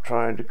start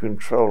trying to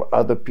control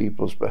other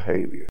people's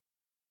behavior.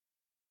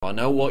 I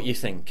know what you're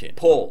thinking.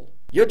 Paul,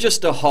 you're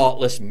just a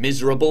heartless,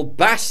 miserable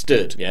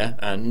bastard. Yeah,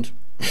 and?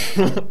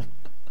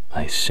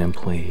 I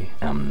simply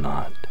am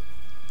not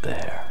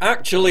there.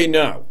 Actually,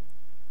 no.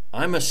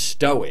 I'm a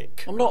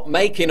stoic. I'm not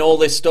making all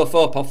this stuff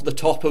up off the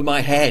top of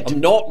my head. I'm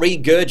not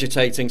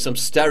regurgitating some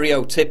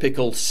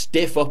stereotypical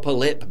stiff upper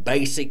lip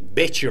basic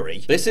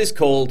bitchery. This is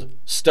called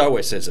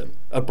Stoicism,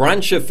 a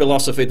branch of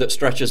philosophy that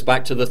stretches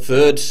back to the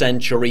 3rd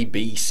century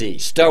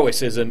BC.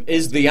 Stoicism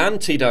is the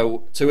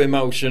antidote to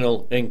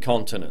emotional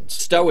incontinence.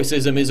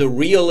 Stoicism is a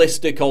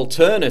realistic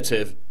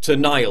alternative to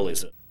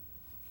nihilism.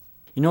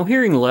 You know,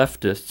 hearing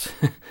leftists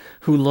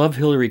who love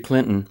Hillary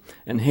Clinton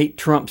and hate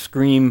Trump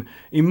scream,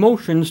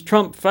 "Emotions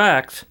trump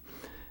facts,"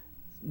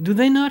 do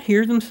they not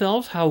hear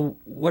themselves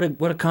what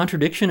a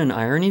contradiction and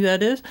irony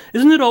that is?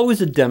 Isn't it always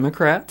the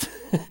Democrats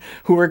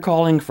who are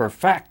calling for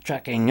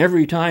fact-checking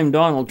every time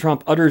Donald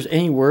Trump utters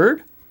any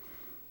word?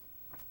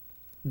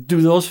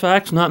 Do those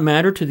facts not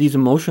matter to these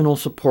emotional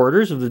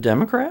supporters of the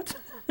Democrats?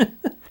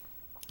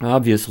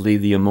 Obviously,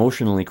 the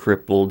emotionally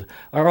crippled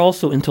are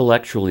also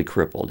intellectually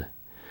crippled.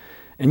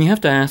 And you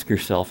have to ask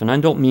yourself, and I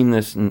don't mean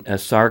this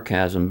as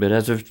sarcasm, but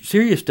as a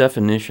serious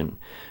definition,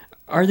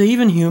 are they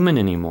even human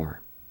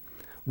anymore?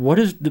 What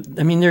is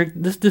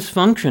this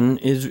dysfunction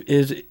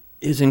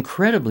is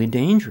incredibly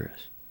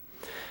dangerous.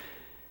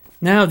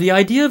 Now, the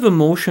idea of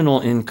emotional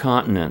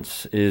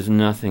incontinence is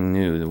nothing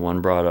new, the one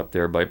brought up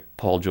there by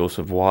Paul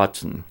Joseph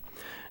Watson.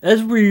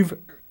 As we've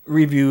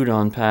reviewed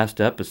on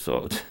past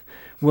episodes,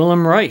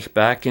 Wilhelm Reich,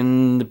 back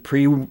in the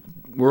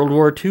pre-World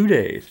War II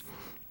days,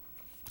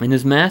 in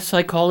his Mass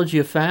Psychology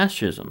of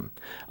Fascism,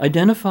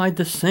 identified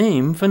the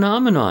same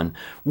phenomenon,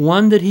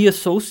 one that he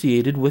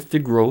associated with the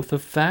growth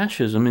of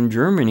fascism in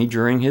Germany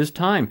during his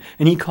time,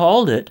 and he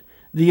called it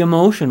the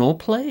emotional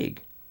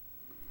plague.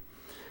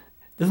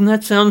 Doesn't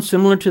that sound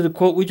similar to the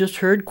quote we just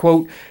heard?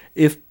 Quote,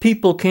 if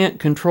people can't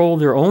control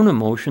their own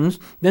emotions,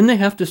 then they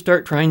have to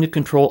start trying to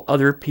control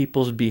other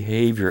people's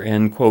behavior,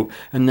 end quote.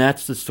 And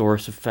that's the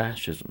source of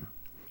fascism.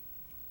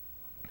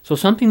 So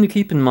something to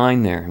keep in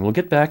mind there, and we'll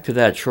get back to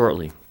that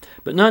shortly.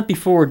 But not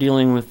before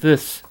dealing with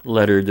this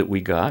letter that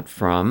we got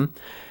from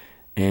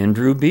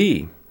Andrew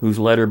B., whose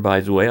letter, by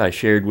the way, I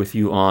shared with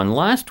you on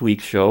last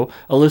week's show,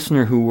 a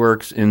listener who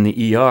works in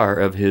the ER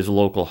of his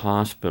local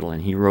hospital.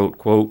 And he wrote,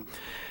 quote,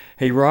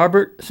 "Hey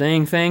Robert,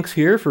 saying thanks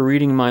here for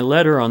reading my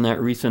letter on that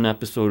recent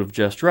episode of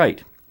Just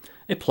Right.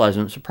 A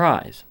pleasant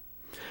surprise.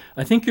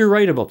 I think you're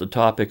right about the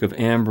topic of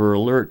Amber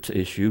Alert's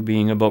issue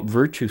being about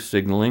virtue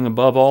signaling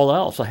above all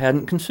else. I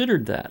hadn't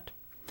considered that.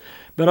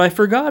 But I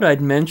forgot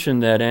I'd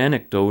mentioned that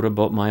anecdote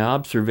about my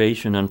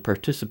observation and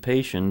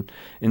participation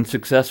in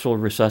successful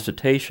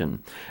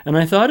resuscitation, and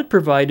I thought it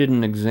provided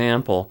an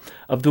example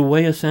of the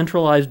way a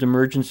centralized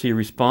emergency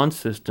response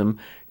system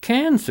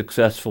can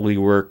successfully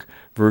work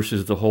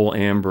versus the whole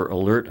Amber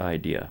Alert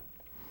idea.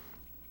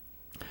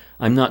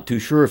 I'm not too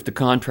sure if the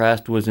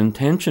contrast was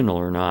intentional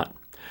or not.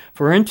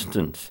 For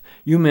instance,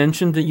 you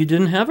mentioned that you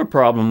didn't have a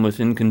problem with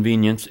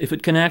inconvenience if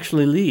it can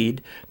actually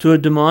lead to a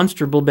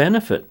demonstrable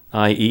benefit,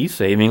 i.e.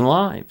 saving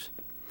lives.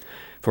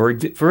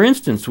 For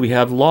instance, we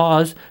have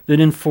laws that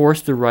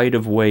enforce the right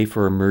of way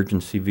for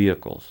emergency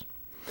vehicles.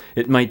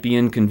 It might be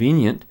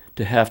inconvenient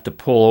to have to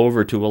pull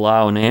over to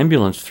allow an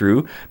ambulance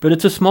through, but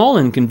it's a small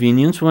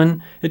inconvenience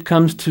when it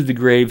comes to the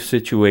grave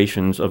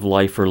situations of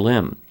life or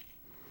limb.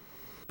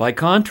 By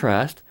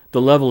contrast,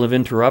 the level of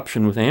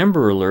interruption with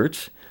Amber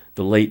Alerts,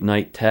 the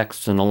late-night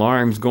texts and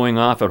alarms going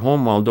off at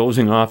home while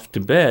dozing off to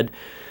bed,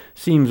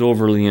 seems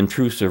overly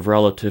intrusive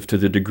relative to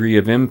the degree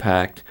of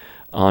impact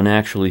on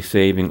actually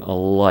saving a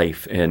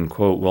life, end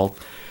quote. Well,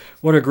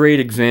 what a great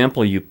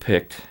example you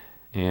picked,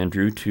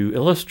 Andrew, to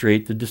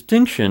illustrate the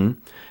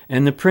distinction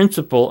and the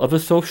principle of a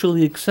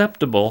socially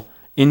acceptable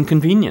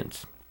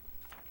inconvenience.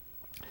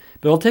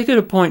 But I'll take it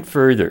a point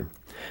further.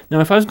 Now,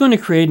 if I was going to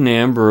create an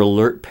Amber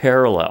Alert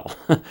parallel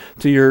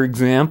to your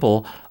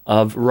example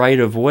of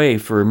right-of-way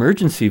for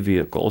emergency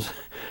vehicles,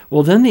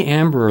 well, then the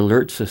Amber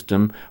Alert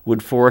system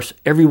would force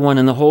everyone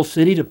in the whole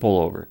city to pull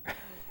over,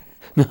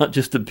 not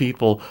just the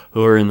people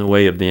who are in the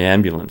way of the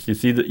ambulance. You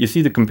see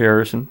the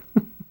comparison?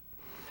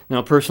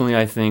 Now, personally,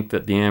 I think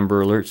that the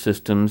Amber Alert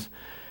systems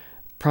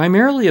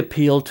primarily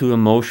appeal to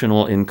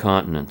emotional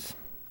incontinence.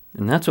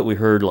 And that's what we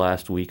heard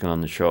last week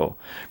on the show.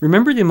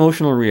 Remember the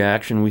emotional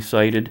reaction we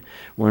cited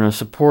when a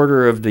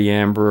supporter of the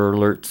Amber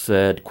Alert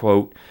said,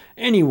 quote,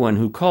 "Anyone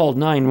who called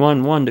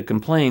 911 to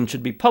complain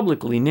should be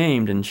publicly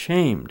named and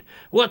shamed.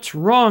 What's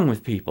wrong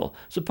with people?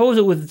 Suppose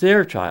it was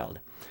their child.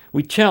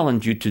 We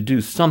challenge you to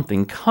do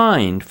something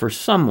kind for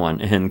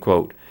someone," end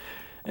quote.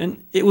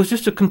 And it was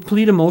just a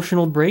complete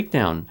emotional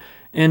breakdown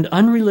and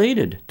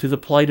unrelated to the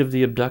plight of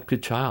the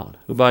abducted child,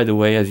 who, by the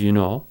way, as you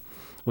know,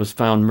 was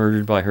found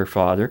murdered by her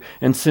father.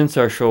 And since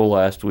our show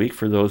last week,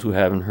 for those who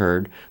haven't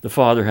heard, the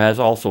father has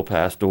also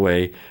passed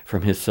away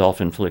from his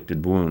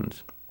self-inflicted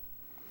wounds.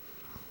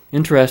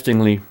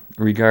 Interestingly,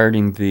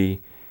 regarding the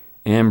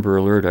Amber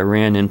Alert, I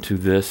ran into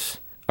this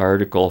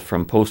article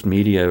from Post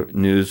Media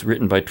News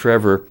written by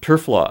Trevor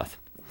Turfloth.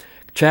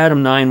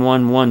 Chatham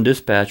 911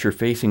 dispatcher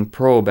facing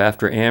probe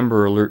after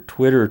Amber Alert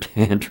Twitter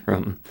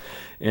tantrum.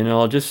 And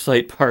I'll just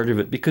cite part of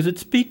it because it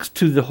speaks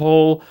to the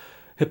whole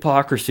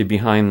hypocrisy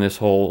behind this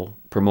whole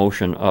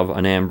promotion of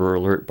an Amber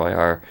Alert by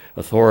our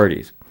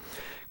authorities.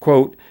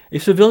 Quote, "A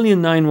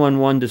civilian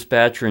 911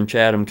 dispatcher in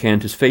Chatham,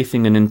 Kent is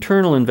facing an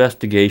internal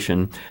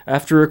investigation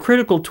after a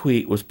critical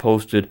tweet was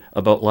posted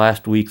about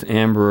last week's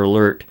Amber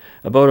Alert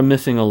about a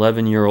missing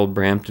 11-year-old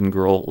Brampton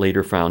girl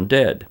later found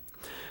dead.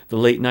 The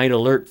late-night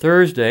alert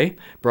Thursday,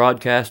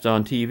 broadcast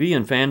on TV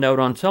and fanned out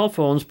on cell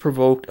phones,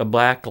 provoked a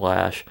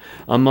backlash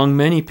among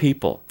many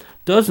people,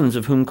 dozens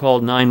of whom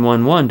called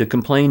 911 to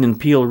complain in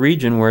Peel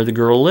region where the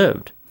girl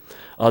lived.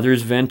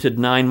 Others vented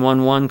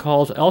 911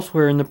 calls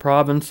elsewhere in the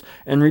province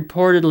and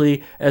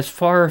reportedly as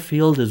far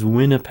afield as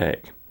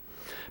Winnipeg.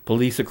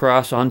 Police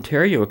across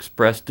Ontario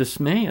expressed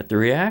dismay at the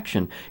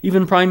reaction.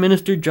 Even Prime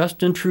Minister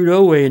Justin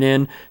Trudeau weighed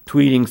in,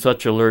 tweeting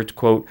such alerts,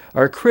 quote,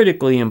 "are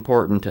critically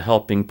important to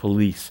helping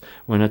police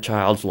when a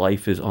child's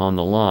life is on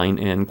the line,"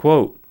 end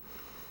quote.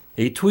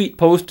 A tweet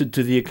posted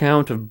to the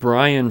account of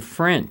Brian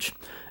French,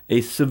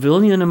 a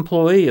civilian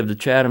employee of the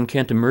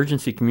Chatham-Kent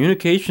Emergency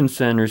Communications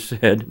Centre,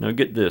 said, now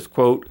get this,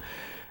 quote,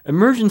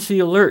 "Emergency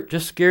alert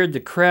just scared the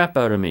crap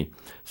out of me.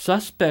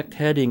 Suspect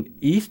heading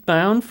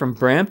eastbound from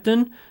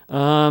Brampton?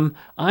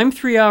 I'm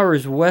 3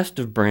 hours west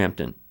of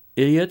Brampton.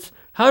 Idiots.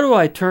 How do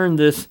I turn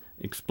this,"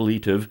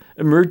 expletive,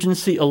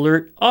 "emergency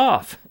alert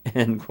off?"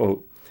 End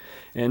quote.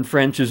 And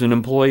French is an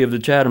employee of the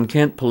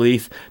Chatham-Kent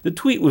Police. The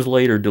tweet was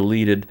later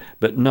deleted,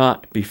 but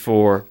not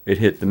before it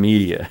hit the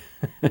media.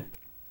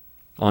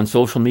 On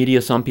social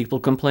media, some people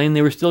complained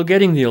they were still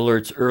getting the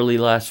alerts early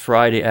last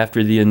Friday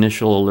after the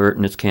initial alert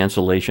and its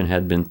cancellation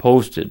had been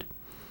posted.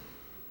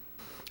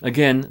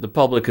 Again, the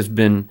public has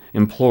been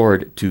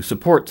implored to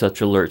support such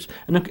alerts.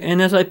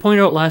 And as I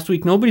pointed out last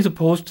week, nobody's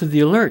opposed to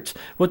the alerts.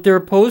 What they're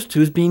opposed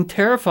to is being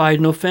terrified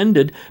and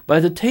offended by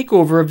the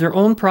takeover of their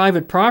own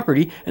private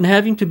property and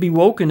having to be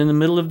woken in the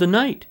middle of the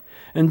night,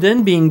 and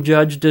then being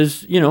judged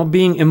as,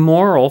 being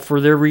immoral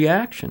for their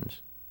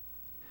reactions.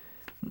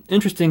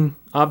 Interesting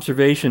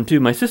observation, too.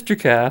 My sister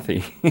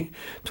Kathy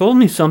told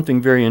me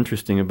something very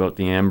interesting about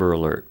the Amber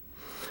Alert.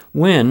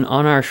 When,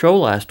 on our show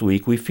last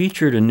week, we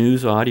featured a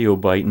news audio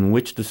bite in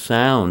which the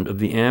sound of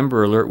the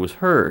Amber Alert was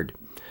heard,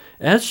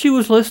 as she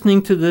was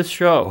listening to this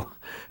show,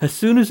 as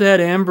soon as that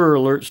Amber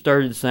Alert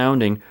started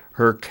sounding,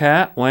 her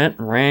cat went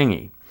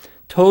rangy,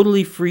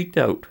 totally freaked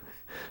out.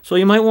 So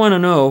you might want to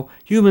know,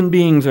 human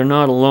beings are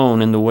not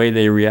alone in the way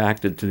they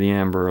reacted to the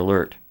Amber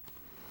Alert.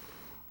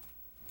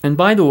 And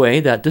by the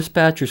way, that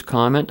dispatcher's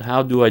comment,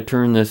 how do I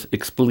turn this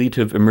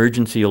expletive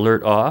emergency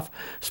alert off,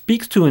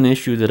 speaks to an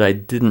issue that I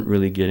didn't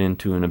really get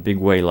into in a big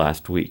way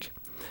last week.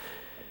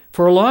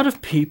 For a lot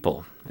of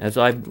people, as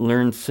I've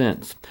learned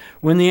since,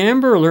 when the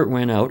Amber Alert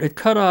went out, it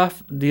cut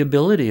off the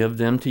ability of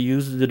them to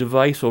use the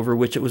device over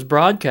which it was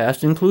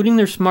broadcast, including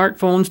their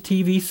smartphones,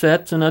 TV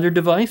sets, and other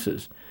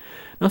devices.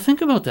 Now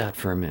think about that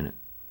for a minute.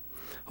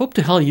 Hope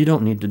to hell you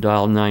don't need to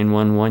dial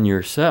 911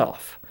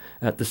 yourself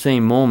at the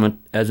same moment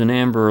as an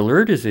Amber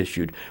Alert is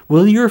issued.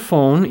 Will your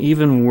phone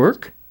even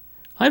work?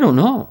 I don't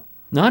know.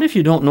 Not if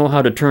you don't know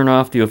how to turn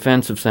off the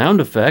offensive sound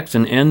effects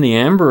and end the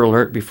Amber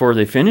Alert before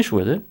they finish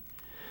with it.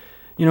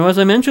 As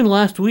I mentioned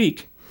last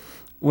week,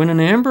 when an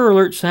Amber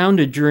Alert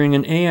sounded during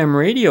an AM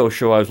radio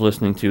show I was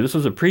listening to, this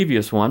was a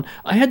previous one,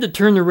 I had to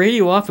turn the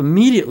radio off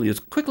immediately, as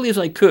quickly as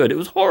I could. It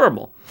was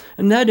horrible.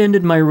 And that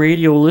ended my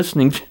radio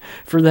listening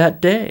for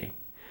that day.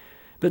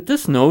 But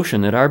this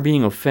notion that our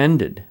being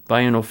offended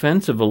by an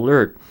offensive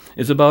alert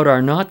is about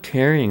our not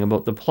caring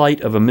about the plight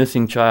of a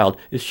missing child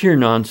is sheer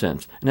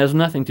nonsense and has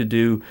nothing to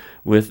do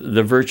with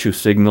the virtue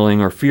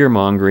signaling or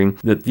fear-mongering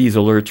that these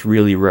alerts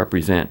really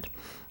represent.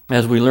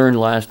 As we learned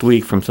last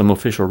week from some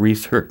official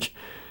research,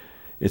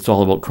 it's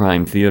all about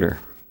crime theater.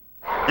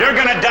 You're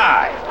gonna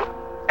die.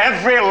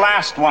 Every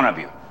last one of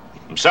you.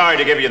 I'm sorry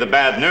to give you the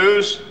bad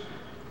news,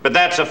 but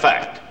that's a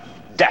fact.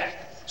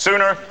 Death.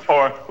 Sooner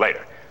or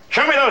later.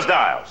 Show me those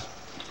dials.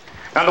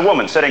 Now the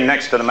woman sitting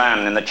next to the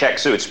man in the check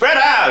suit. Spread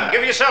out.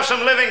 Give yourself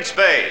some living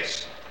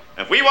space.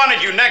 If we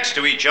wanted you next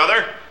to each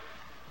other,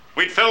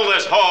 we'd fill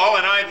this hall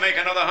and I'd make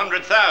another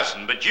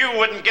 100,000. But you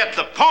wouldn't get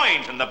the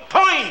point, and the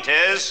point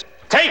is,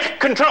 take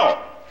control.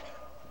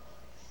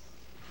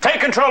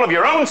 Take control of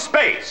your own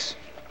space,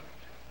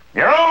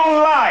 your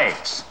own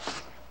lives,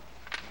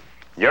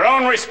 your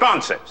own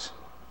responses.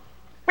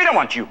 We don't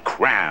want you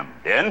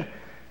crammed in,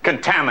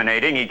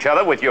 contaminating each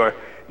other with your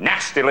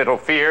nasty little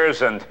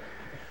fears and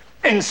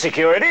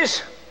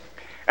insecurities.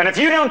 And if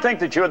you don't think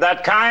that you're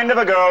that kind of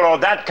a girl or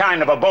that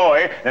kind of a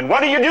boy, then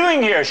what are you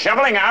doing here,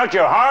 shoveling out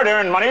your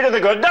hard-earned money to the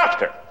good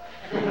doctor?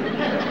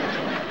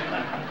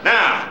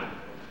 Now,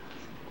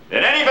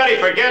 did anybody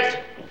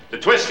forget to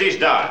twist these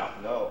dial?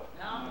 No.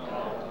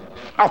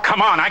 Oh,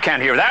 come on, I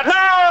can't hear that.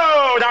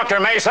 No, Dr.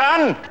 Mason!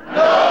 No,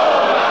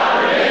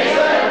 Dr.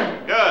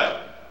 Mason! Good.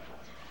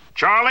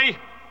 Charlie,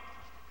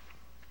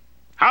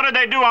 how did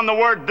they do on the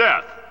word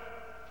death?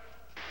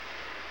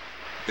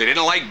 They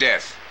didn't like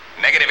death.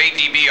 Negative 8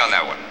 dB on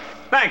that one.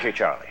 Thank you,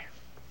 Charlie.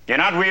 You're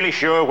not really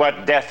sure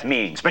what death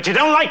means, but you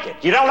don't like it.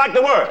 You don't like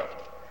the word.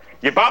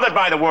 You're bothered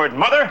by the word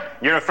mother.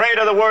 You're afraid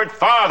of the word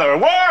father.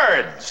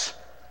 Words!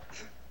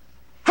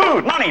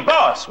 Food, money,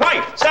 boss,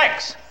 wife,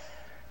 sex.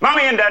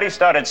 Mommy and Daddy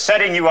started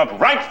setting you up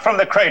right from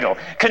the cradle,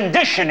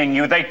 conditioning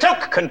you. They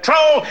took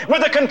control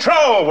with the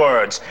control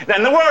words.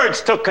 Then the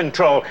words took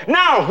control.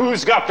 Now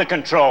who's got the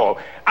control?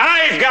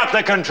 I've got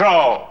the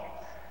control.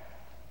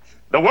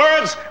 The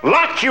words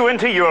lock you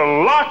into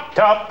your locked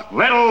up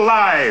little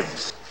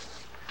lives.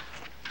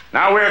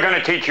 Now we're going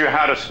to teach you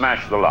how to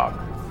smash the lock.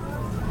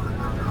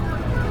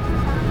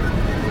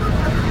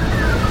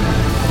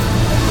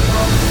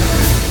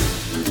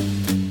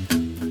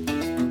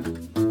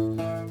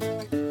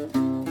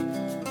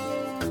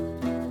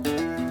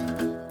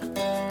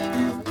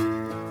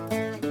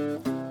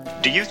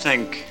 Do you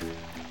think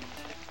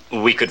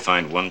we could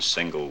find one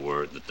single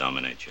word that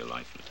dominates your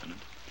life, Lieutenant?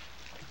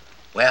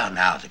 Well,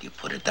 now that you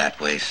put it that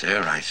way,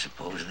 sir, I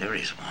suppose there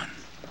is one.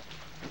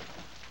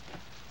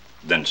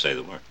 Then say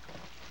the word.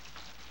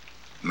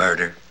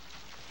 Murder.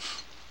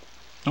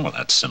 Oh, well,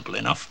 that's simple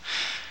enough.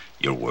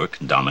 Your work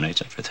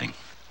dominates everything.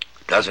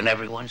 Doesn't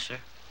everyone, sir?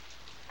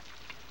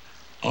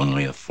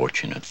 Only a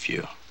fortunate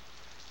few.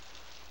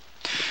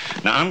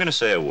 Now, I'm going to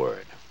say a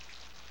word.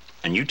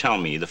 And you tell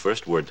me the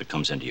first word that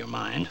comes into your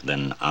mind,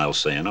 then I'll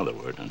say another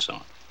word, and so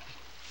on.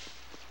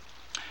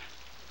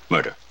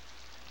 Murder.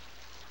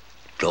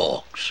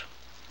 Dogs.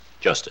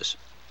 Justice.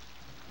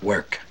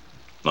 Work.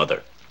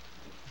 Mother.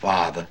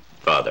 Father.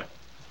 Father.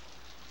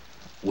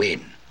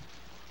 Win.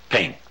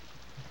 Pain.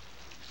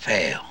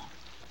 Fail.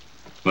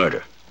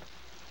 Murder.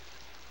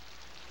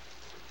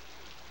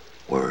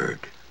 Word.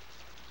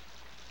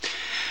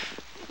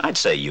 I'd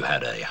say you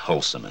had a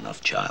wholesome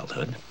enough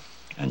childhood.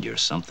 And you're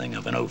something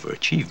of an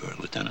overachiever,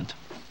 Lieutenant.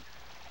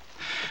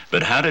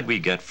 But how did we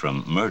get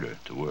from murder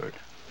to word?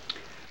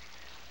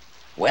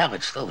 Well,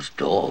 it's those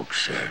dogs,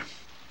 sir.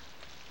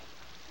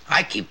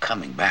 I keep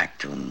coming back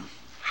to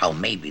how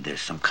maybe there's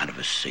some kind of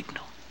a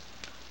signal.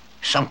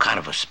 Some kind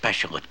of a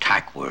special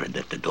attack word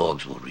that the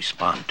dogs will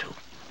respond to.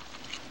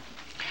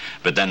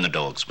 But then the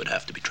dogs would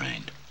have to be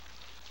trained.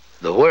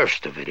 The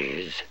worst of it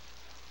is,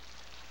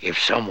 if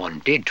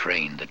someone did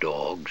train the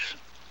dogs,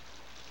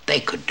 they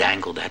could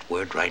dangle that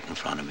word right in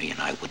front of me and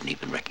I wouldn't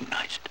even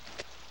recognize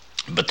it.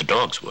 But the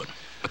dogs would,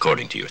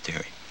 according to your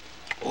theory.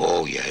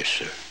 Oh, yes,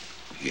 sir.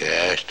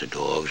 Yes, the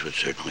dogs would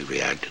certainly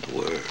react to the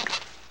word.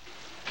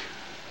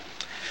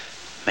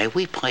 May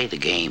we play the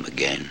game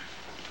again?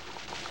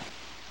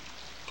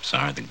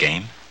 Sorry, the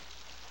game?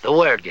 The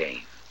word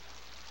game.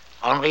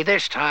 Only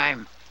this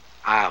time,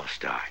 I'll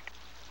start.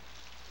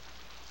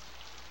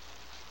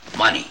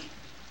 Money.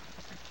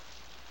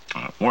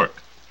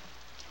 Work.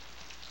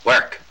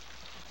 Work.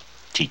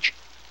 Teach.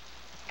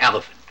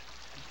 Elephant.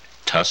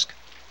 Tusk.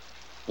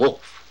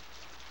 Wolf.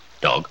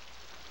 Dog.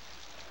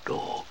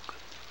 Dog.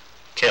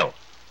 Kill.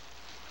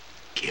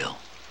 Kill.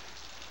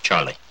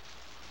 Charlie.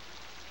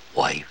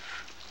 Wife.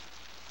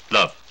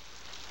 Love.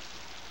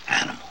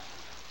 Animal.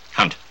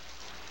 Hunt.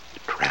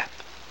 Trap.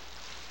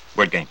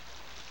 Word game.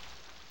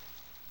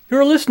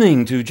 You're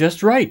listening to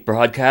Just Right,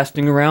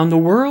 broadcasting around the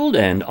world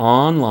and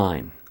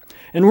online.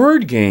 And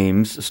word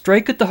games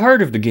strike at the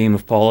heart of the game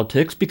of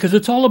politics because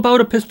it's all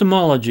about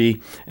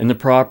epistemology and the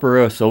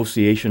proper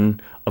association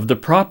of the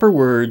proper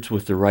words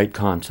with the right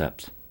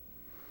concepts.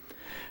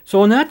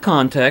 So in that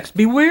context,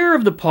 beware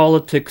of the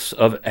politics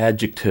of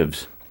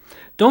adjectives.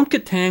 Don't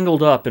get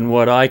tangled up in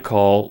what I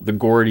call the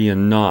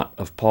Gordian knot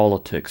of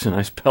politics, and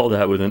I spell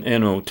that with an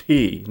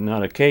N-O-T,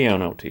 not a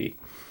K-N-O-T.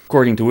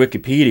 According to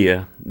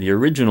Wikipedia, the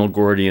original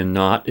Gordian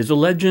knot is a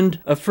legend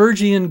of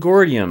Phrygian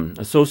Gordium,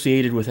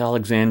 associated with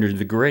Alexander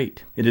the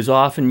Great. It is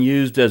often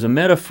used as a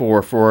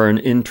metaphor for an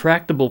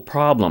intractable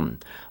problem,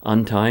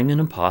 untying an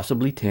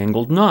impossibly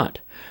tangled knot,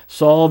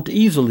 solved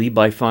easily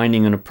by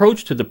finding an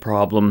approach to the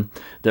problem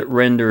that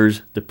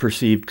renders the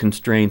perceived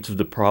constraints of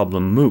the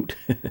problem moot.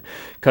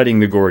 Cutting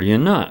the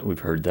Gordian knot,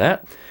 we've heard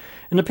that.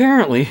 And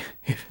apparently,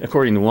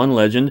 according to one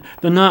legend,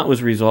 the knot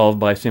was resolved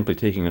by simply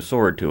taking a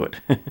sword to it.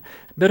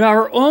 But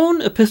our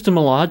own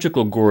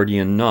epistemological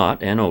Gordian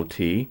knot,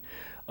 N-O-T,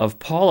 of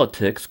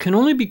politics can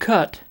only be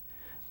cut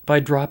by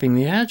dropping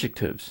the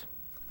adjectives.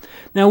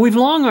 Now, we've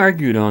long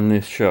argued on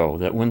this show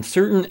that when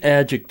certain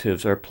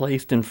adjectives are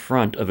placed in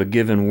front of a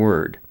given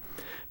word,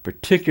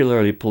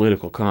 particularly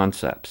political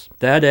concepts,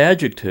 that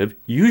adjective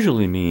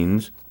usually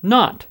means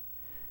not.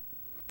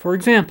 For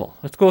example,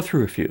 let's go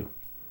through a few.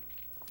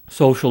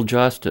 Social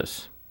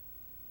justice.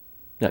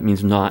 That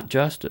means not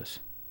justice.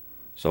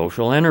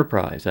 Social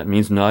enterprise. That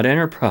means not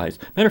enterprise.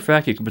 Matter of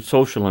fact, you can put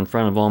social in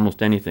front of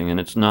almost anything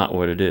and it's not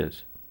what it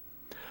is.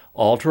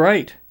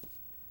 Alt-right.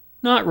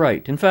 Not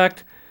right. In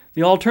fact,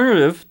 the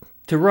alternative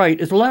to right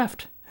is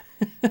left.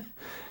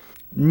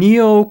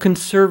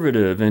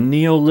 Neoconservative and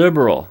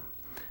neoliberal.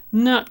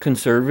 Not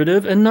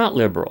conservative and not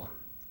liberal.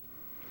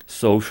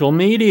 Social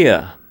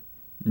media.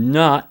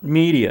 Not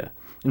media.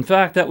 In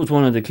fact, that was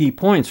one of the key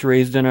points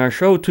raised in our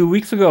show 2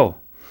 weeks ago.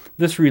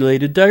 This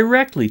related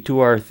directly to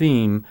our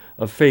theme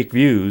of fake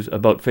views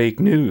about fake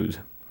news.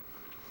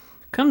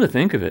 Come to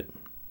think of it,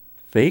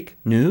 fake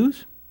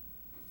news?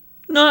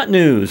 Not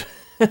news.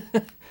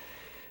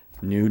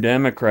 New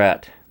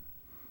Democrat.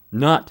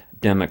 Not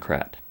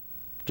Democrat.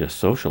 Just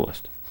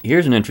socialist.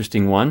 Here's an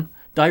interesting one.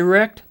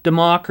 Direct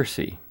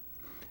democracy.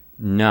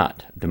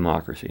 Not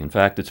democracy. In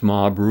fact, it's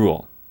mob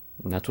rule.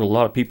 And that's what a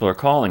lot of people are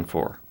calling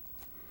for.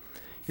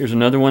 Here's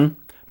another one.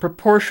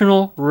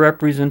 Proportional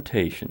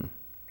representation.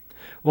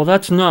 Well,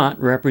 that's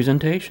not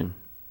representation.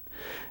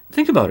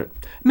 Think about it.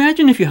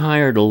 Imagine if you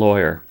hired a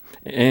lawyer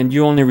and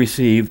you only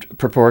received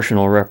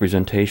proportional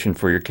representation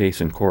for your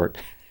case in court.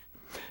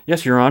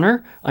 Yes, Your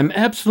Honor, I'm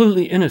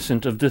absolutely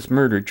innocent of this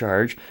murder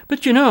charge,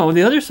 but you know,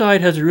 the other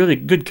side has a really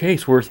good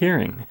case worth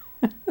hearing.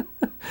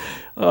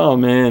 Oh,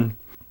 man.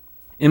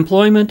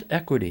 Employment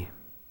equity.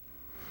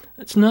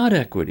 It's not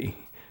equity,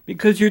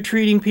 because you're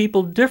treating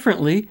people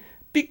differently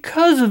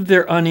because of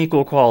their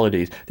unequal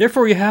qualities.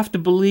 Therefore, you have to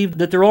believe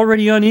that they're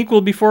already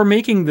unequal before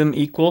making them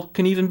equal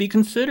can even be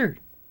considered.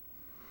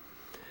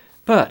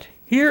 But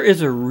here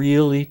is a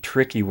really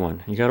tricky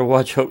one. You got to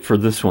watch out for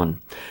this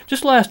one.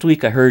 Just last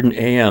week, I heard an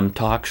AM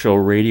talk show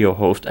radio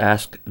host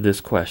ask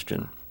this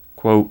question.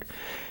 Quote,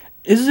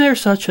 "Is there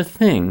such a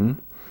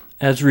thing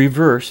as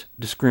reverse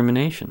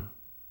discrimination?"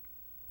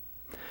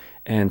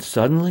 And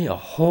suddenly a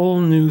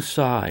whole new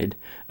side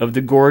of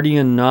the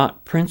Gordian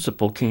knot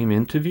principle came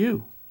into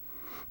view.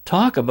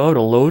 Talk about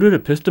a loaded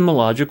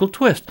epistemological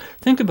twist.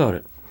 Think about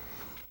it.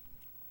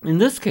 In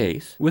this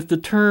case, with the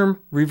term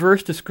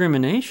reverse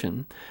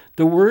discrimination,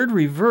 the word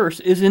reverse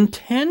is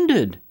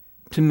intended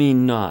to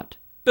mean not,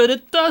 but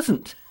it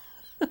doesn't.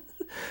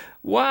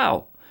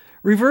 Wow.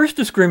 Reverse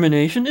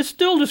discrimination is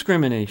still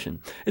discrimination.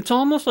 It's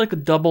almost like a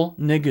double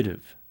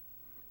negative.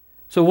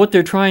 So what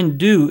they're trying to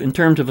do in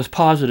terms of a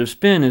positive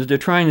spin is they're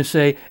trying to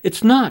say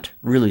it's not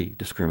really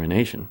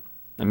discrimination.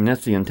 I mean,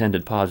 that's the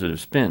intended positive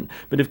spin.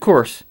 But of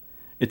course,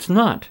 it's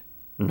not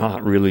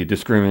really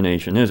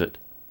discrimination, is it?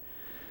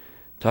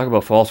 Talk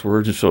about false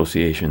words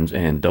associations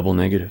and double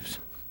negatives.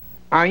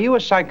 Are you a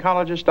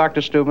psychologist,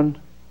 Dr.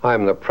 Steuben?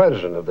 I'm the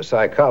president of the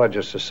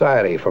Psychologist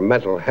Society for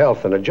Mental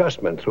Health and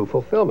Adjustment Through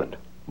Fulfillment.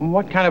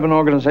 What kind of an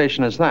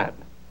organization is that?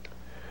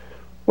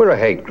 We're a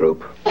hate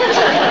group.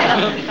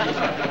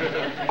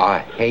 A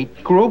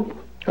hate group?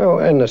 Oh,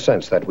 in the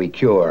sense that we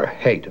cure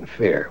hate and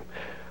fear.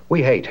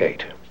 We hate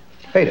hate.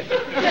 Hate it.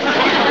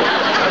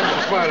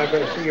 That's why I'm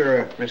going to see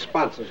your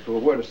responses to a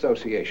word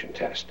association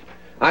test.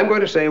 I'm going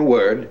to say a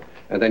word,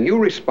 and then you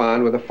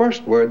respond with the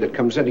first word that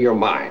comes into your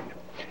mind.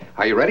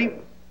 Are you ready?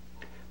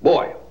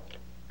 Boy,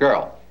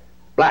 girl,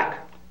 black,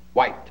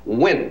 white,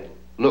 win,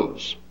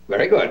 lose.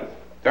 Very good.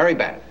 Very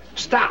bad.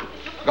 Stop.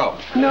 Go.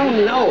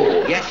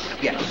 No. Yes.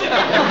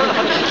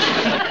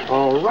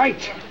 All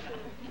right.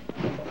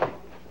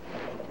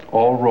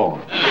 All wrong.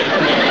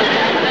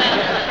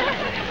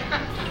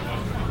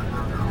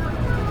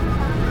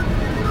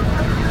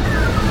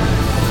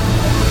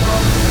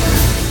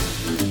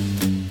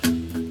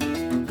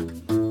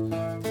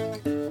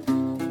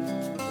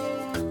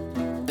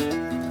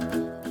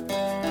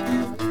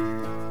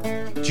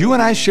 Do you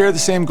and I share the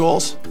same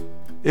goals?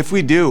 If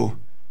we do,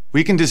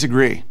 we can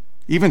disagree,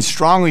 even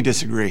strongly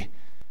disagree,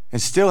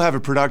 and still have a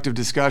productive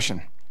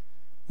discussion.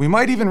 We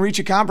might even reach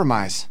a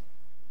compromise.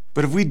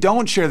 But if we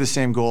don't share the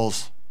same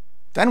goals,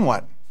 then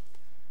what?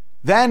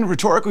 Then,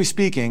 rhetorically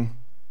speaking,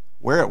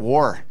 we're at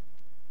war.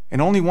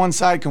 And only one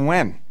side can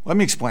win. Let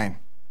me explain.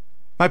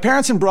 My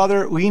parents and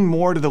brother lean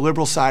more to the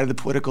liberal side of the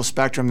political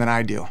spectrum than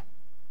I do.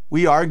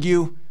 We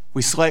argue,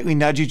 we slightly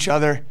nudge each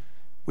other,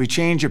 we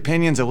change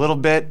opinions a little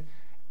bit,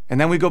 and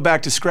then we go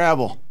back to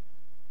Scrabble.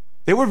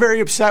 They were very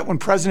upset when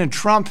President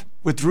Trump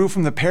withdrew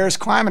from the Paris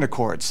Climate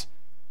Accords.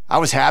 I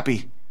was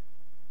happy.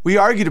 We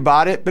argued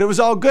about it, but it was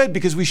all good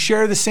because we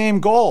share the same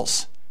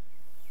goals.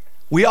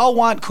 We all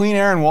want clean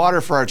air and water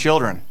for our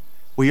children.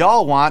 We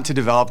all want to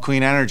develop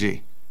clean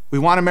energy. We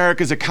want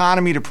America's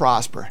economy to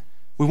prosper.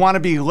 We want to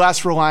be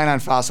less reliant on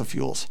fossil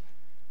fuels.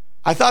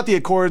 I thought the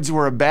Accords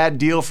were a bad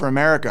deal for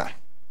America.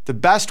 The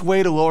best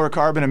way to lower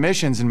carbon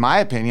emissions, in my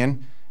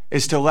opinion,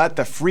 is to let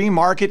the free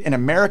market and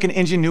American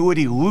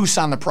ingenuity loose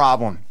on the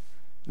problem.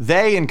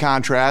 They, in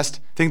contrast,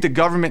 think the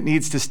government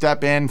needs to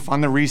step in,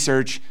 fund the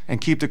research,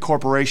 and keep the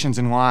corporations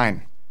in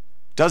line.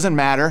 Doesn't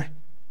matter,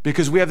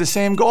 because we have the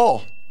same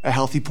goal, a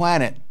healthy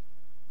planet.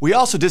 We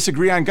also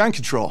disagree on gun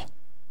control.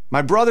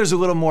 My brother's a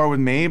little more with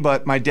me,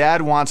 but my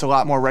dad wants a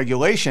lot more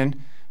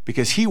regulation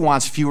because he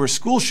wants fewer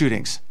school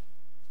shootings.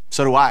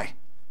 So do I.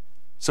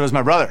 So does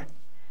my brother.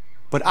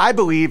 But I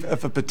believe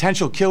if a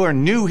potential killer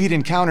knew he'd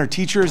encounter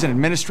teachers and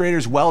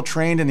administrators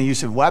well-trained in the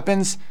use of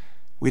weapons,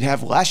 we'd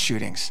have less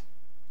shootings.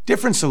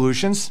 Different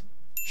solutions,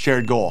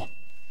 shared goal.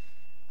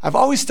 I've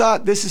always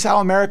thought this is how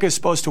America is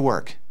supposed to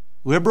work.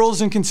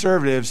 Liberals and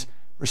conservatives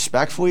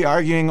respectfully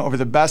arguing over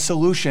the best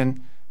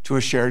solution to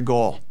a shared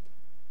goal.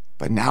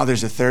 But now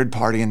there's a third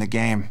party in the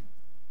game,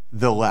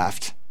 the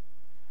left.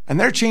 And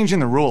they're changing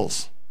the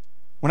rules.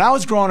 When I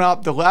was growing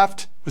up, the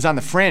left was on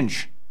the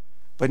fringe,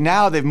 but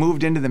now they've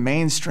moved into the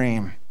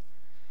mainstream.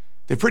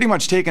 They've pretty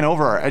much taken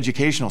over our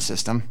educational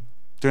system.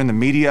 They're in the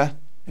media,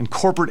 in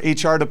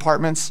corporate HR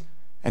departments,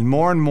 and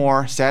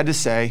more, sad to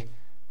say,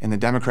 in the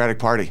Democratic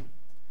Party.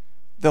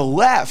 The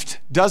left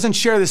doesn't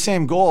share the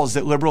same goals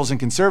that liberals and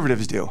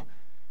conservatives do.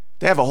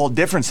 They have a whole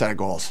different set of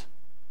goals.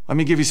 Let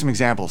me give you some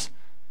examples.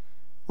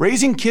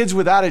 Raising kids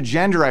without a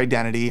gender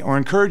identity or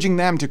encouraging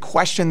them to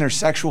question their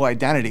sexual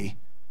identity,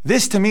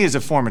 this to me is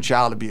a form of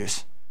child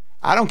abuse.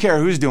 I don't care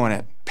who's doing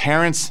it,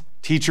 parents,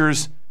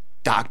 teachers,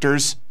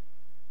 doctors.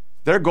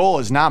 Their goal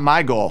is not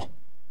my goal.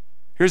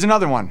 Here's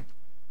another one.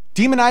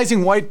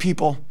 Demonizing white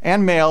people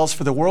and males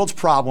for the world's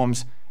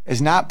problems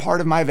is not part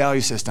of my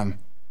value system.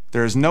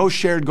 There is no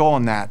shared goal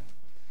in that.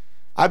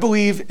 I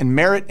believe in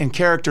merit and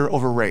character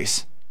over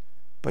race.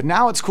 But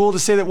now it's cool to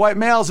say that white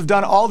males have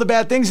done all the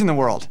bad things in the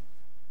world.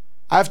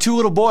 I have 2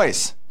 little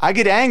boys. I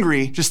get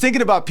angry just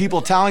thinking about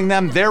people telling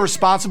them they're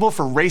responsible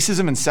for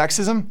racism and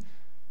sexism.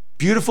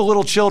 Beautiful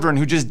little children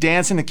who just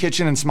dance in the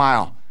kitchen and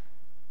smile.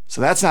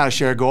 So that's not a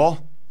shared goal.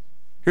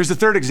 Here's the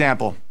third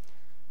example.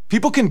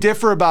 People can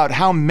differ about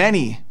how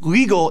many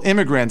legal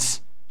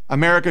immigrants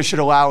America should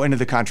allow into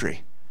the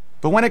country.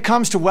 But when it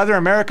comes to whether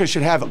America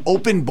should have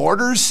open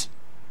borders,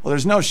 well,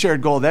 there's no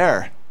shared goal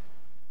there.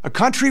 A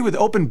country with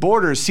open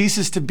borders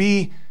ceases to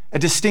be a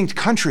distinct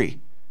country,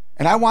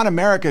 and I want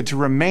America to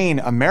remain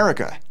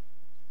America.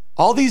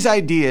 All these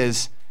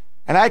ideas,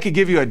 and I could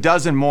give you a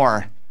dozen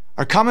more,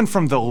 are coming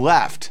from the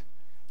left.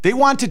 They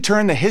want to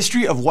turn the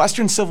history of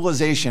Western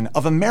civilization,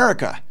 of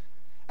America,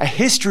 a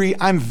history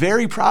I'm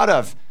very proud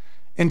of,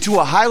 into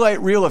a highlight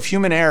reel of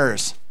human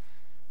errors.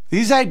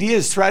 These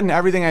ideas threaten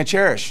everything I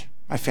cherish,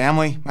 my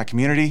family, my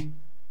community,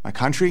 my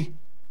country.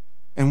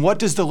 And what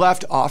does the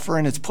left offer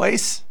in its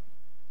place?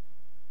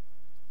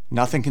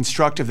 Nothing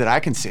constructive that I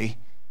can see.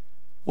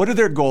 What are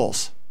their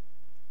goals?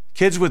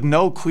 kids with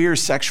no clear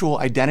sexual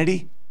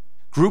identity,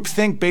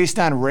 groupthink based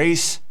on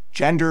race,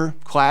 gender,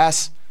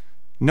 class,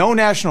 no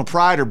national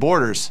pride or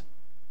borders.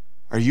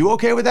 Are you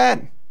okay with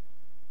that?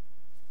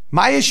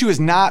 My issue is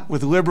not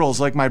with liberals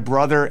like my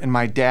brother and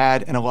my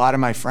dad and a lot of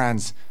my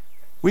friends.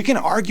 We can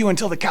argue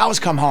until the cows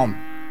come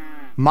home.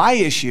 My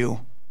issue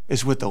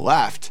is with the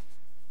left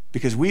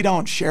because we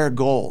don't share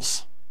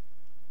goals.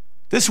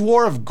 This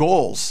war of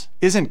goals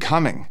isn't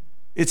coming.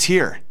 It's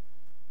here.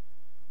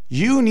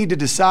 You need to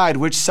decide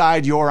which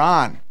side you're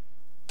on,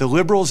 the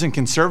liberals and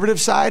conservative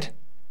side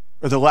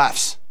or the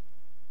left's.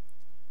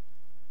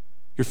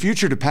 Your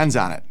future depends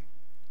on it.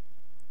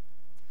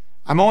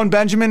 I'm Owen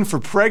Benjamin for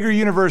Prager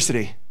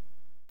University.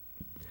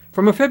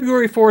 From a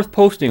February 4th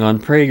posting on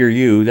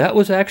PragerU, that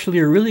was actually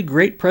a really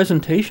great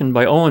presentation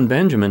by Owen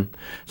Benjamin,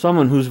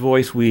 someone whose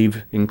voice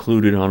we've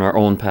included on our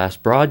own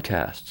past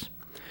broadcasts.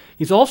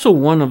 He's also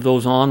one of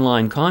those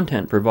online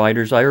content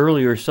providers I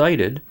earlier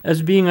cited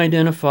as being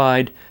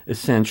identified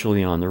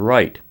essentially on the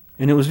right.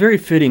 And it was very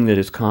fitting that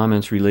his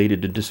comments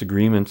related to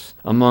disagreements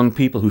among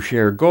people who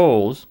share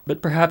goals,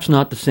 but perhaps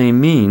not the same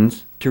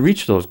means to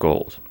reach those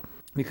goals.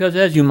 Because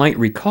as you might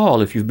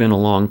recall if you've been a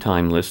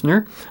long-time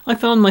listener, I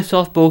found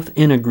myself both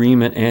in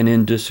agreement and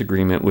in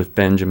disagreement with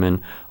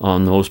Benjamin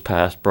on those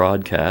past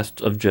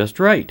broadcasts of Just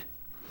Right.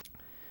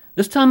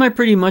 This time I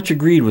pretty much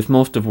agreed with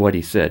most of what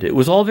he said. It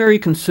was all very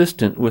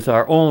consistent with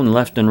our own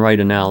left and right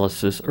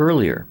analysis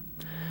earlier,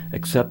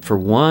 except for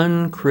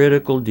one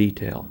critical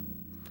detail.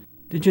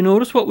 Did you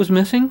notice what was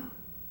missing?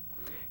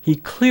 He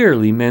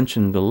clearly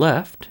mentioned the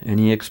left, and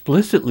he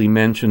explicitly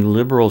mentioned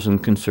liberals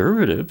and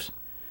conservatives.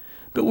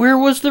 But where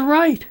was the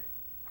right?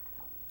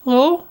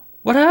 Hello?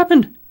 What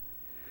happened?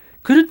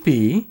 Could it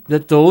be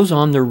that those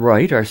on the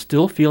right are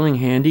still feeling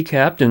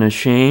handicapped and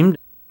ashamed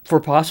for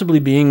possibly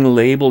being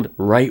labeled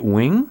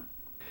right-wing?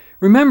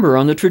 Remember,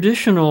 on the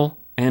traditional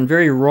and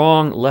very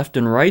wrong left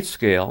and right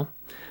scale,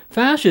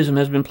 fascism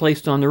has been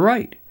placed on the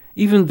right,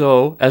 even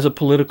though, as a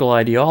political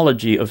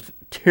ideology of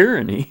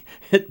tyranny,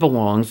 it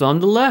belongs on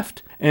the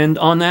left. And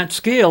on that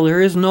scale, there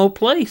is no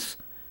place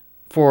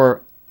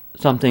for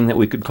something that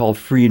we could call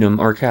freedom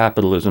or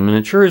capitalism, and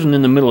it sure isn't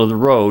in the middle of the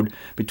road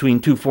between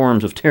two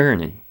forms of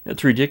tyranny.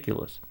 That's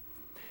ridiculous.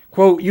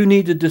 Quote, you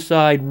need to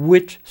decide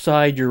which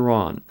side you're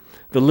on,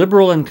 the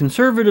liberal and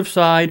conservative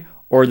side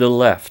or the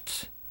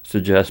left's,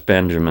 suggests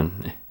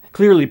Benjamin,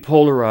 clearly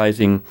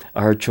polarizing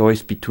our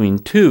choice between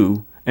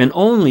two and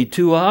only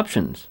two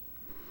options.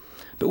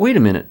 But wait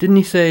a minute, didn't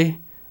he say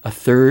a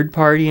third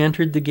party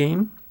entered the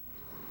game?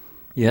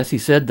 Yes, he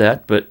said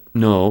that, but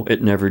no,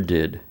 it never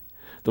did.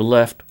 The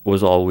left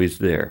was always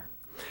there.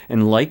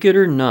 And like it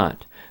or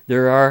not,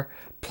 there are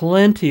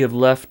plenty of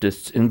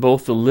leftists in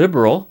both the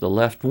liberal, the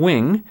left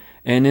wing,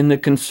 and in the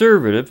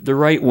conservative, the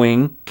right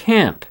wing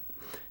camp.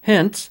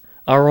 Hence,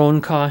 our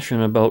own caution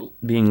about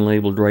being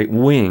labeled right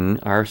wing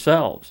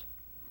ourselves.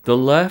 The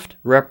left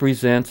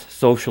represents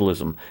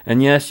socialism.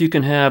 And yes, you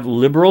can have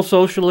liberal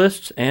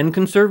socialists and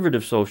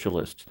conservative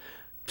socialists.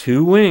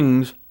 Two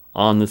wings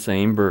on the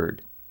same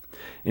bird.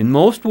 In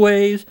most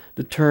ways,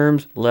 the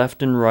terms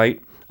left and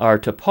right are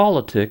to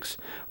politics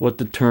what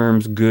the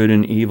terms good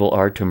and evil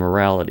are to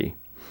morality.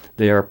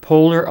 They are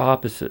polar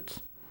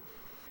opposites.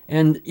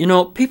 And,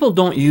 people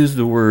don't use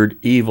the word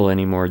evil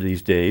anymore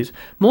these days,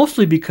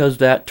 mostly because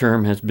that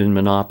term has been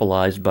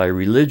monopolized by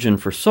religion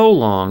for so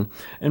long,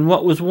 and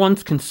what was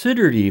once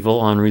considered evil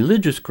on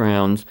religious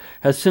grounds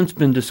has since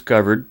been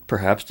discovered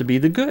perhaps to be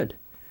the good,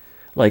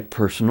 like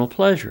personal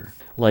pleasure,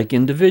 like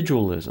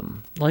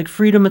individualism, like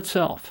freedom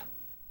itself.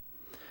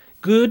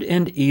 Good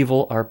and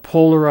evil are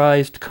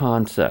polarized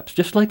concepts,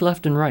 just like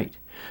left and right.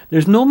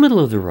 There's no middle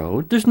of the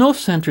road. There's no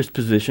centrist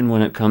position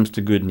when it comes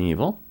to good and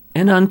evil.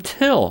 And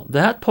until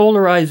that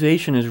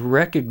polarization is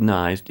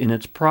recognized in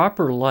its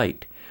proper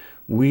light,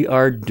 we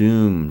are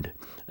doomed,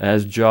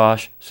 as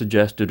Josh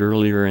suggested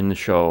earlier in the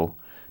show,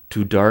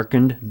 to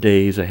darkened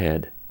days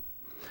ahead.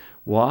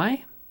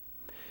 Why?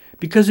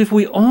 Because if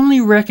we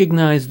only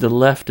recognize the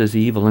left as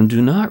evil and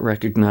do not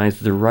recognize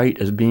the right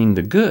as being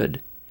the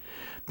good,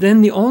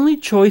 then the only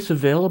choice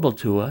available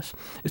to us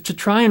is to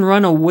try and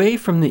run away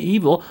from the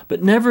evil,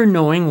 but never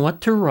knowing what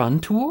to run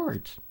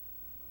towards.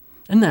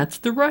 And that's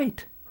the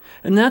right.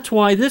 And that's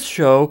why this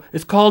show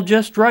is called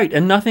Just Right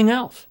and nothing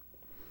else.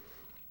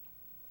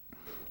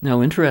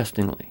 Now,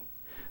 interestingly,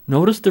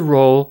 notice the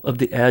role of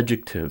the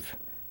adjective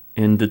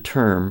in the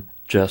term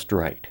just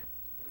right.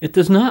 It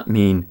does not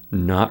mean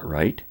not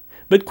right,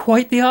 but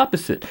quite the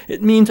opposite.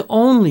 It means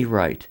only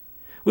right,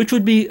 which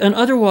would be an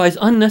otherwise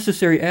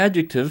unnecessary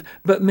adjective,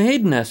 but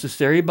made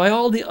necessary by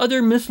all the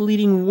other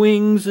misleading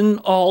wings and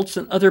alts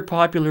and other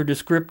popular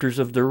descriptors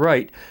of the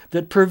right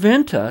that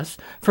prevent us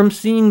from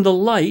seeing the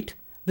light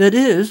that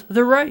is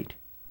the right.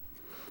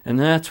 And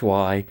that's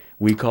why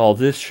we call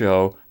this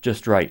show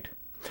Just Right.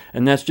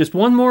 And that's just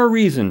one more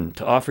reason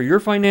to offer your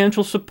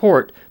financial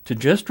support to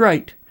Just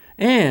Right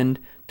and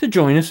to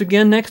join us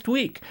again next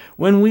week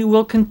when we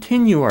will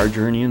continue our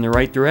journey in the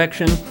right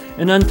direction.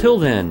 And until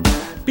then,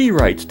 be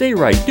right, stay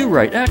right, do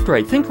right, act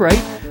right, think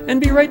right, and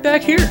be right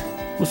back here.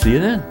 We'll see you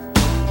then.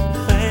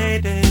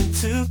 Fading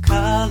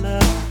color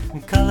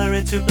and color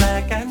it to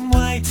black and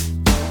white.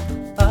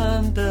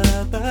 Under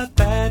the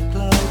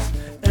bedclothes,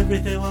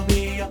 everything will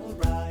be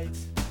alright.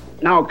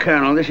 Now,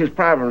 Colonel, this is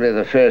probably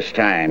the first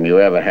time you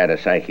ever had a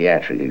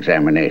psychiatric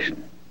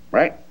examination,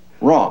 right?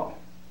 Wrong.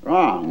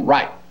 Wrong.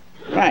 Right.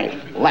 Right.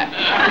 Left.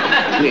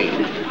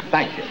 Please.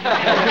 Thank you.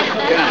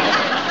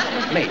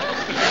 Colonel.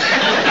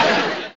 Me.